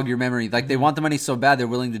jog your memory. Like, they want the money so bad, they're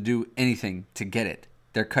willing to do anything to get it.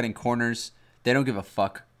 They're cutting corners. They don't give a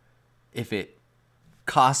fuck if it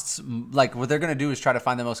costs. Like, what they're going to do is try to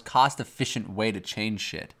find the most cost-efficient way to change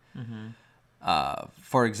shit.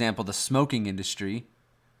 For example, the smoking industry.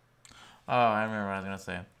 Oh, I remember what I was going to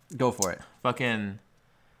say. Go for it. Fucking...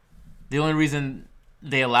 The only reason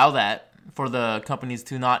they allow that for the companies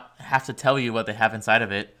to not have to tell you what they have inside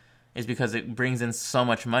of it is because it brings in so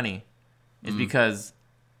much money. Is because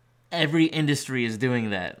every industry is doing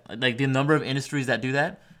that. Like, the number of industries that do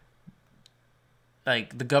that,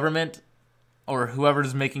 like, the government or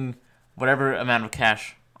whoever's making whatever amount of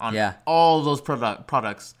cash on all those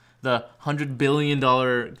products, the $100 billion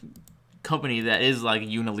company that is, like,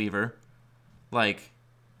 Unilever, like...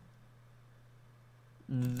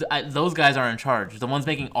 those guys are in charge. The ones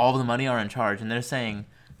making all the money are in charge, and they're saying,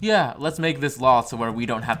 "Yeah, let's make this law so where we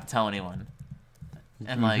don't have to tell anyone."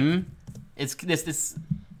 And like, it's this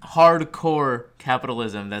hardcore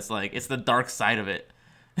capitalism that's like, it's the dark side of it.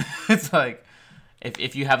 It's like,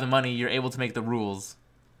 if you have the money, you're able to make the rules,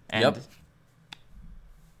 and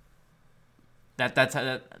that's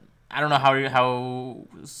I don't know how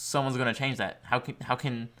someone's gonna change that. How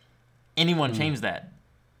can anyone change that?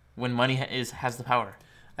 When money has the power.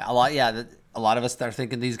 A lot of us are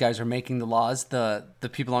thinking these guys are making the laws, the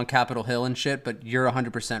people on Capitol Hill and shit, but you're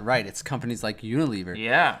 100% right. It's companies like Unilever.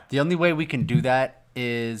 Yeah. The only way we can do that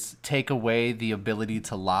is take away the ability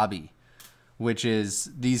to lobby, which is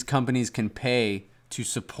these companies can pay to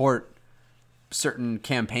support certain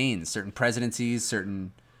campaigns, certain presidencies,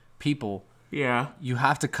 certain people. Yeah. You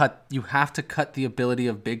have to cut the ability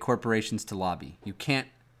of big corporations to lobby. You can't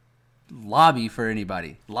lobby for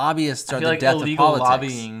anybody. Lobbyists are the death of politics. Illegal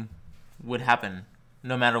lobbying would happen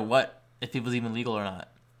no matter what, if it was even legal or not.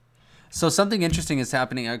 So something interesting is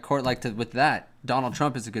happening at court with that. Donald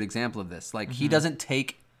Trump is a good example of this. Like, he doesn't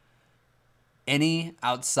take any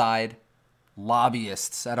outside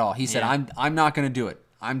lobbyists at all. He said, I'm not going to do it.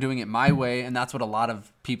 I'm doing it my way, and that's what a lot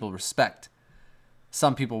of people respect.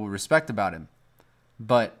 Some people will respect about him.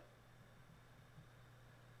 But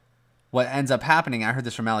what ends up happening, I heard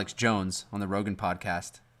this from Alex Jones on the Rogan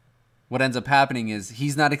podcast. What ends up happening is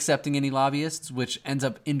he's not accepting any lobbyists, which ends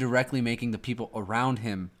up indirectly making the people around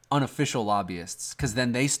him unofficial lobbyists, because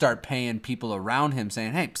then they start paying people around him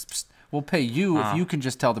saying, hey, psst, psst, we'll pay you if you can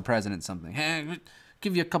just tell the president something. Hey,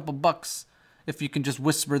 give you a couple bucks if you can just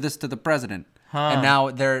whisper this to the president. And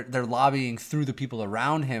now they're lobbying through the people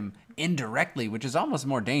around him indirectly, which is almost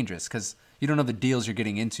more dangerous because you don't know the deals you're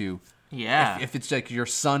getting into. Yeah. If it's like your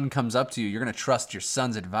son comes up to you, you're going to trust your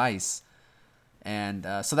son's advice. And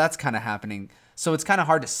so that's kind of happening. So it's kind of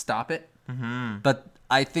hard to stop it. Mm-hmm. But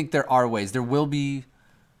I think there are ways. There will be.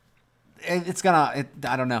 I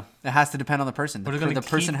don't know. It has to depend on the person. The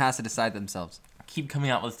person has to decide themselves. Keep coming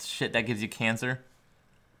out with shit that gives you cancer.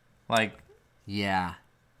 Like. Yeah.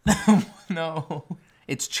 No.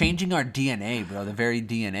 It's changing our DNA, bro. The very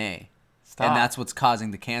DNA. Stop. And that's what's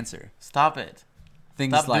causing the cancer. Stop it.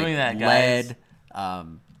 Things Stop like doing that, guys.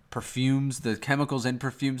 lead, perfumes, the chemicals in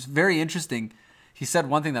perfumes. Very interesting. He said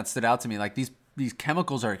one thing that stood out to me. Like, these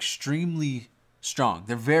chemicals are extremely strong.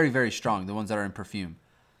 They're very, very strong, the ones that are in perfume,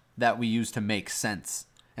 that we use to make scents.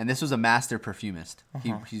 And this was a master perfumist.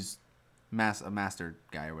 He's a master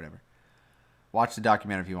guy or whatever. Watch the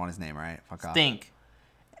documentary if you want his name, all right? Fuck off. Stink.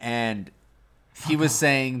 And he was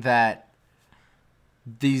saying that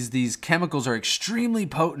these chemicals are extremely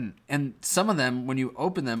potent, and some of them, when you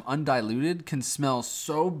open them undiluted, can smell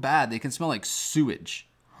so bad. They can smell like sewage.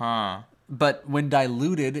 Huh. But when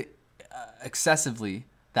diluted excessively,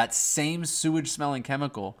 That same sewage-smelling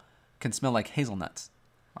chemical can smell like hazelnuts.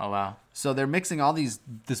 Oh, wow. So they're mixing all this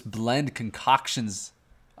blend concoctions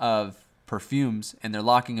of perfumes, and they're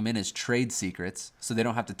locking them in as trade secrets, so they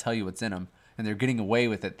don't have to tell you what's in them, and they're getting away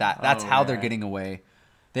with it. That's how they're getting away.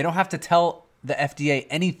 They don't have to tell the FDA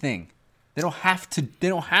anything. They don't have to.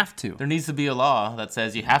 There needs to be a law that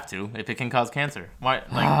says you have to if it can cause cancer. Why?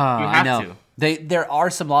 Like, you I have know. to. There are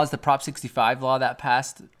some laws. The Prop 65 law that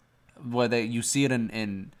passed, where you see it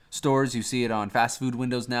in stores, you see it on fast food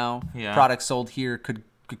windows now. Yeah. Products sold here could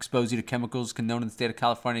expose you to chemicals known in the state of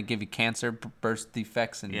California, give you cancer, birth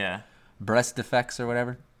defects, and breast defects or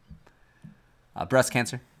whatever. Breast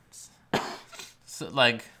cancer. So,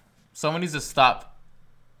 like, someone needs to stop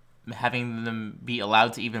having them be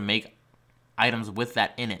allowed to even make items with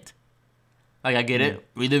that in it. Like, I get it.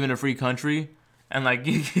 We live in a free country, and like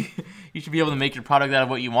you should be able to make your product out of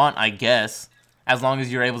what you want, I guess, as long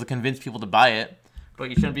as you're able to convince people to buy it. But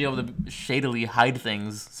you shouldn't be able to shadily hide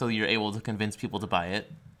things so you're able to convince people to buy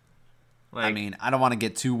it. Like, I mean, I don't want to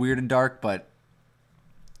get too weird and dark, but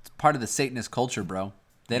it's part of the Satanist culture, bro.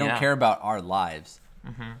 They don't care about our lives.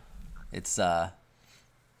 Mm-hmm. It's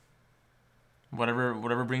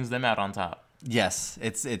whatever brings them out on top. Yes,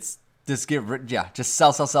 it's just just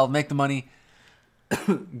sell, make the money,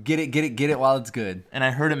 get it while it's good. And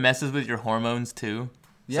I heard it messes with your hormones too.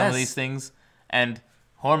 Yes. Some of these things, and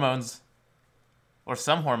hormones, or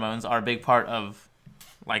some hormones, are a big part of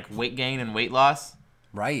like weight gain and weight loss.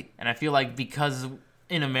 Right. And I feel like because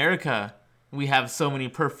in America we have so many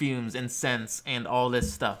perfumes and scents and all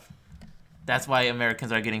this stuff, that's why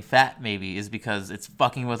Americans are getting fat, maybe, is because it's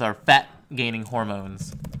fucking with our fat gaining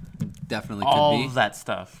hormones. Definitely all could be. Of that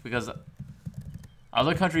stuff. Because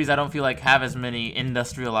other countries, I don't feel like, have as many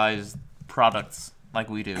industrialized products like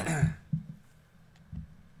we do.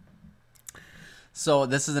 So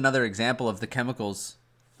this is another example of the chemicals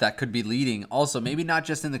that could be leading. Also, maybe not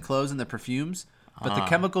just in the clothes and the perfumes, but the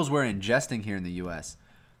chemicals we're ingesting here in the U.S.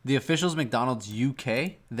 The officials McDonald's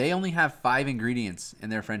UK, they only have 5 ingredients in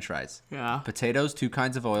their french fries. Yeah. Potatoes, 2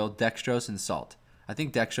 kinds of oil, dextrose, and salt. I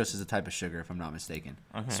think dextrose is a type of sugar, if I'm not mistaken.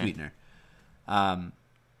 Okay. Sweetener.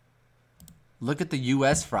 Look at the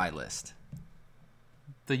U.S. fry list.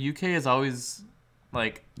 The UK is always,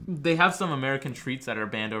 like, they have some American treats that are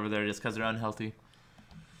banned over there just because they're unhealthy.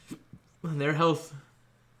 Their health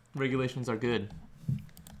regulations are good.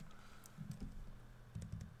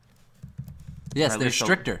 Yes, they're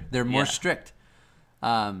stricter. They're more strict.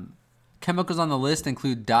 Chemicals on the list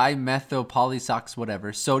include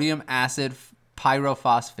dimethylpolysox, sodium acid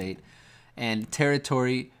pyrophosphate, and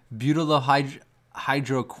territory butylohydroquinoin,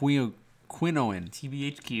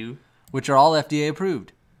 TBHQ, which are all FDA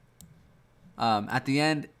approved. At the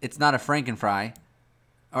end, it's not a Frankenfry,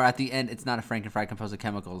 composed of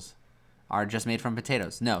chemicals are just made from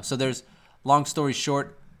potatoes. No. So there's, long story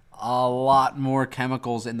short, a lot more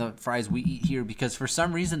chemicals in the fries we eat here because for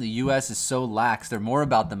some reason the U.S. is so lax. They're more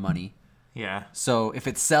about the money. Yeah. So if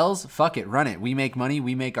it sells, fuck it, run it. We make money.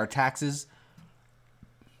 We make our taxes.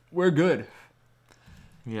 We're good.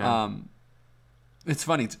 Yeah. It's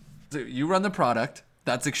funny. You run the product.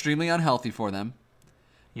 That's extremely unhealthy for them.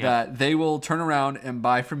 Yeah. That they will turn around and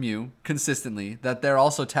buy from you consistently. That they're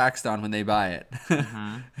also taxed on when they buy it.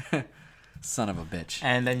 Mm-hmm. Son of a bitch.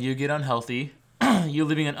 And then you get unhealthy. You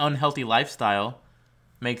living an unhealthy lifestyle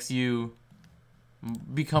makes you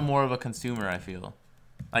become more of a consumer, I feel.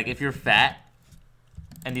 Like, if you're fat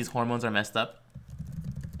and these hormones are messed up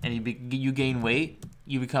and you gain weight,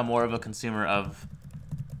 you become more of a consumer of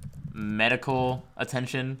medical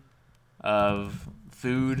attention, of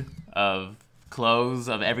food, of clothes,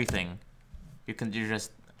 of everything. You're just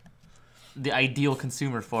the ideal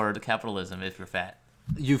consumer for the capitalism if you're fat.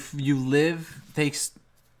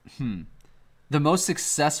 The most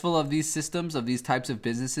successful of these systems, of these types of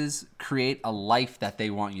businesses, create a life that they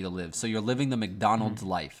want you to live. So you're living the McDonald's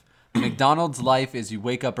life. The McDonald's life is you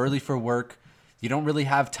wake up early for work. You don't really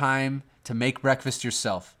have time to make breakfast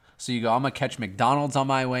yourself. So you go, I'm going to catch McDonald's on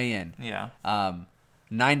my way in. Yeah.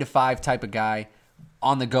 9 to 5 type of guy,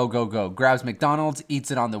 on the go. Grabs McDonald's,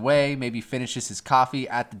 eats it on the way, maybe finishes his coffee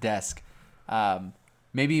at the desk.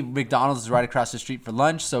 Maybe McDonald's is right across the street for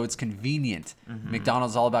lunch, so it's convenient. Mm-hmm.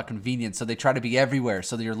 McDonald's is all about convenience, so they try to be everywhere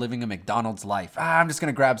so that you're living a McDonald's life. I'm just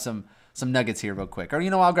going to grab some nuggets here real quick. Or,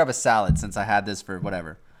 I'll grab a salad since I had this for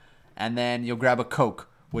whatever. And then you'll grab a Coke,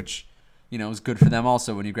 which, is good for them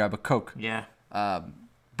also when you grab a Coke. Yeah.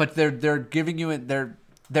 But they're giving you it. They're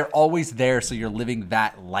always there, so you're living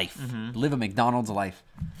that life. Mm-hmm. Live a McDonald's life.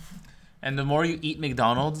 And the more you eat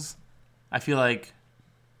McDonald's, I feel like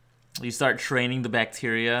you start training the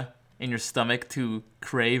bacteria in your stomach to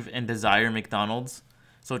crave and desire McDonald's.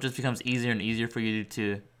 So it just becomes easier and easier for you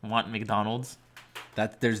to want McDonald's.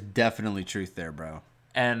 There's definitely truth there, bro.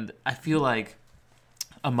 And I feel like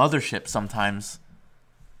a mothership sometimes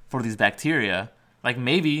for these bacteria. Like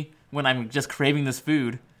maybe when I'm just craving this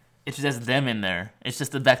food, it's just them in there. It's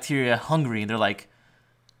just the bacteria hungry. They're like,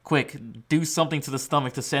 quick, do something to the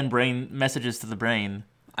stomach to send brain messages to the brain.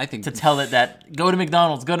 I think to tell it that go to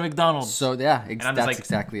McDonald's, go to McDonald's. So yeah, that's like,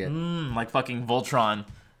 exactly it. Like fucking Voltron,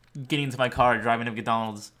 getting into my car, driving to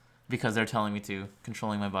McDonald's because they're telling me to,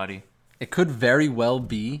 controlling my body. It could very well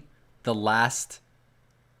be the last,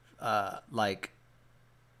 the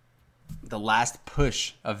last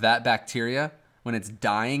push of that bacteria when it's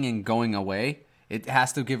dying and going away. It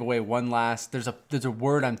has to give away one last. There's a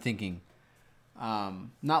word I'm thinking,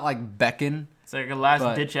 not like beckon. It's like a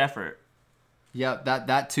last ditch effort. Yeah,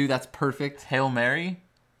 that too. That's perfect. Hail Mary.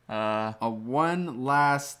 A one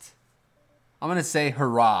last. I'm gonna say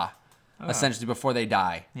hurrah, essentially before they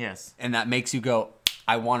die. Yes. And that makes you go,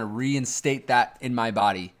 I want to reinstate that in my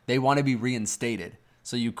body. They want to be reinstated,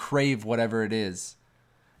 so you crave whatever it is.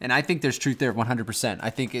 And I think there's truth there, 100%. I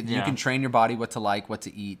think you can train your body what to like, what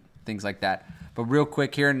to eat, things like that. But real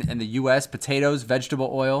quick here in the U.S., potatoes, vegetable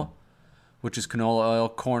oil, which is canola oil,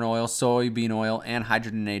 corn oil, soybean oil, and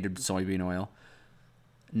hydrogenated soybean oil.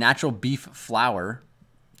 Natural beef flour.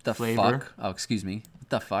 The Flavor. fuck? Oh, excuse me. What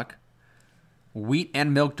the fuck? Wheat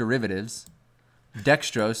and milk derivatives.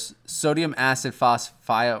 Dextrose, sodium acid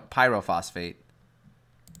pyrophosphate.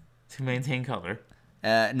 To maintain color.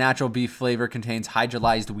 Natural beef flavor contains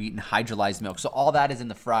hydrolyzed wheat and hydrolyzed milk. So all that is in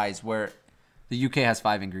the fries, where the UK has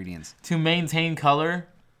 5 ingredients. To maintain color?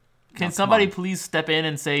 Can somebody please step in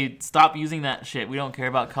and say, stop using that shit. We don't care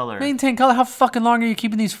about color. Maintain color? How fucking long are you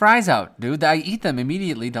keeping these fries out, dude? I eat them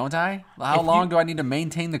immediately, don't I? How long do I need to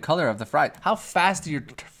maintain the color of the fries? How fast do your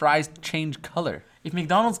fries change color? If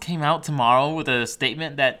McDonald's came out tomorrow with a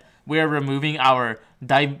statement that we're removing our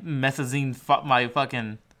dimethazine,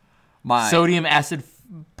 sodium acid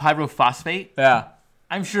pyrophosphate, yeah,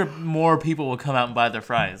 I'm sure more people will come out and buy their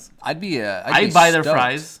fries. I'd buy their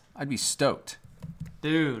fries. I'd be stoked.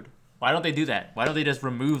 Dude, why don't they do that? Why don't they just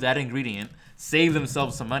remove that ingredient, save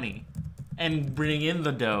themselves some money, and bring in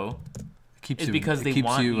the dough? Because they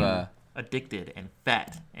want you addicted and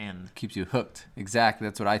fat and keeps you hooked. Exactly,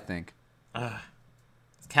 that's what I think.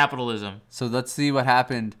 It's capitalism. So let's see what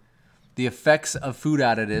happened. The effects of food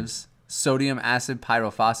additives, sodium acid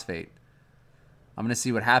pyrophosphate. I'm gonna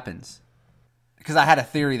see what happens. Because I had a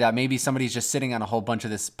theory that maybe somebody's just sitting on a whole bunch of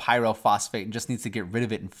this pyrophosphate and just needs to get rid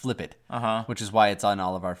of it and flip it. Which is why it's on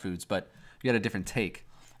all of our foods. But you had a different take.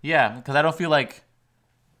 Yeah, because I don't feel like...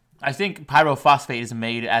 I think pyrophosphate is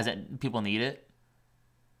made as people need it.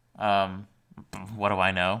 What do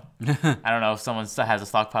I know? I don't know if someone still has a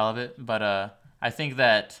stockpile of it. But I think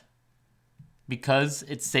that because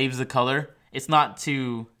it saves the color, it's not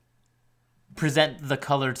to present the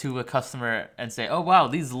color to a customer and say, oh, wow,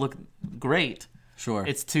 these look great. Sure.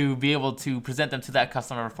 It's to be able to present them to that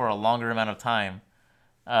customer for a longer amount of time.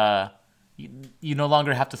 You no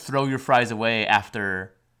longer have to throw your fries away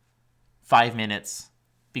after 5 minutes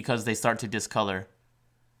because they start to discolor.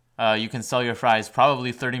 You can sell your fries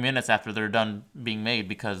probably 30 minutes after they're done being made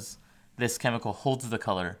because this chemical holds the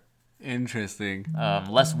color. Interesting.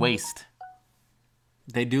 Less waste.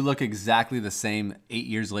 They do look exactly the same 8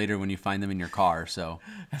 years later when you find them in your car, so...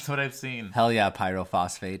 That's what I've seen. Hell yeah,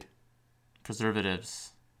 pyrophosphate.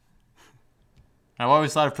 Preservatives. I've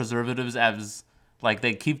always thought of preservatives as, like,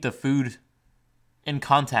 they keep the food in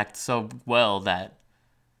contact so well that...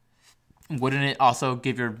 Wouldn't it also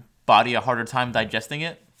give your body a harder time digesting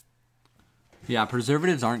it? Yeah,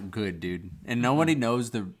 preservatives aren't good, dude. And nobody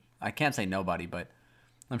knows I can't say nobody, but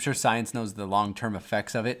I'm sure science knows the long-term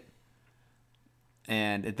effects of it.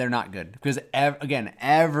 And they're not good because, again,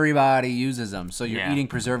 everybody uses them. So you're eating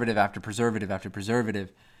preservative after preservative after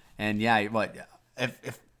preservative. And yeah, what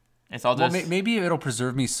if it's all just... maybe it'll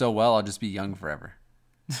preserve me so well I'll just be young forever.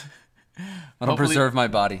 It'll preserve my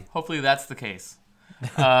body. Hopefully that's the case.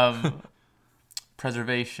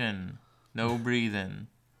 Preservation, no breathing.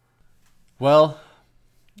 Well,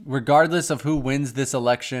 regardless of who wins this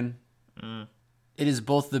election, it is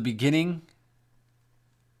both the beginning...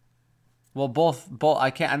 Well, both. I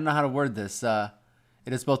don't know how to word this. It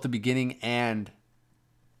is both the beginning and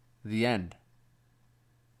the end.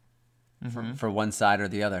 For one side or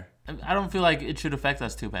the other. I don't feel like it should affect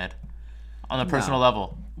us too bad on a personal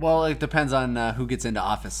level. Well, it depends on who gets into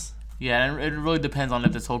office. Yeah, and it really depends on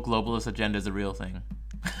if this whole globalist agenda is a real thing.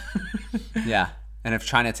 Yeah, and if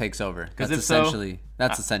China takes over, that's essentially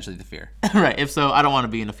the fear. Right. If so, I don't want to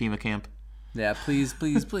be in a FEMA camp. Yeah, please,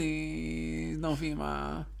 please, please, no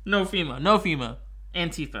FEMA. No FEMA. No FEMA.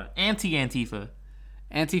 Antifa. Anti-Antifa.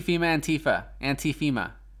 Anti-FEMA Antifa.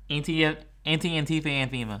 Anti-FEMA. Anti-Antifa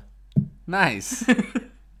Antifa. Nice.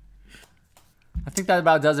 I think that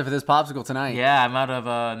about does it for this popsicle tonight. Yeah, I'm out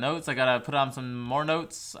of notes. I gotta put on some more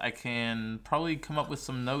notes. I can probably come up with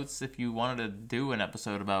some notes if you wanted to do an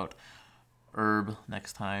episode about herb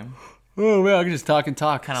next time. Oh man, I can just talk and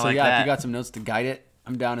talk. Kinda so like yeah, that. if you got some notes to guide it,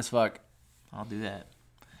 I'm down as fuck. I'll do that.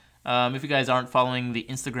 If you guys aren't following the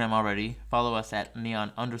Instagram already, follow us at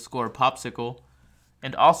neon_popsicle.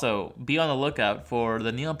 And also, be on the lookout for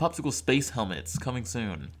the Neon Popsicle space helmets coming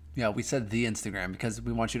soon. Yeah, we said the Instagram because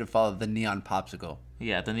we want you to follow the Neon Popsicle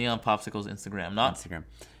Yeah, the Neon Popsicle's Instagram. Not Instagram.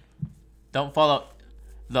 Don't follow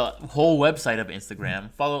the whole website of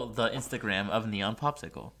Instagram. Follow the Instagram of Neon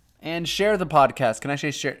Popsicle. And share the podcast. Can I say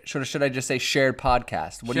share? Should I just say shared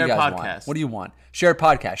podcast? What do you Shared guys podcast. want? What do you want? Shared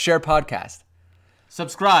podcast. Share podcast.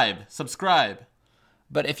 Subscribe.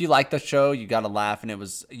 But if you like the show, you got to laugh, and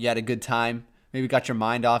you had a good time. Maybe got your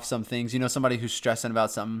mind off some things. You know, somebody who's stressing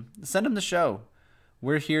about something. Send them the show.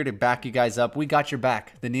 We're here to back you guys up. We got your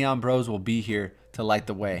back. The Neon Bros will be here to light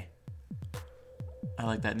the way. I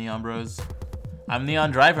like that, Neon Bros. I'm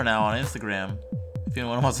Neon Driver now on Instagram. If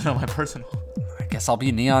anyone wants to know my personal. I guess I'll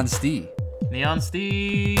be Neon Stee. Neon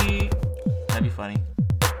Steve. That'd be funny.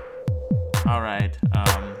 All right.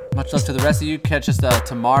 Much love to the rest of you. Catch us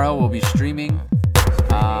tomorrow. We'll be streaming.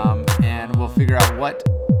 And we'll figure out what.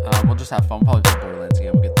 We'll just have fun. We'll probably play Borderlands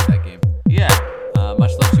again. We'll get to that game. Yeah.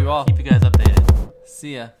 Much love to you all. Keep you guys updated.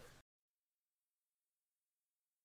 See ya.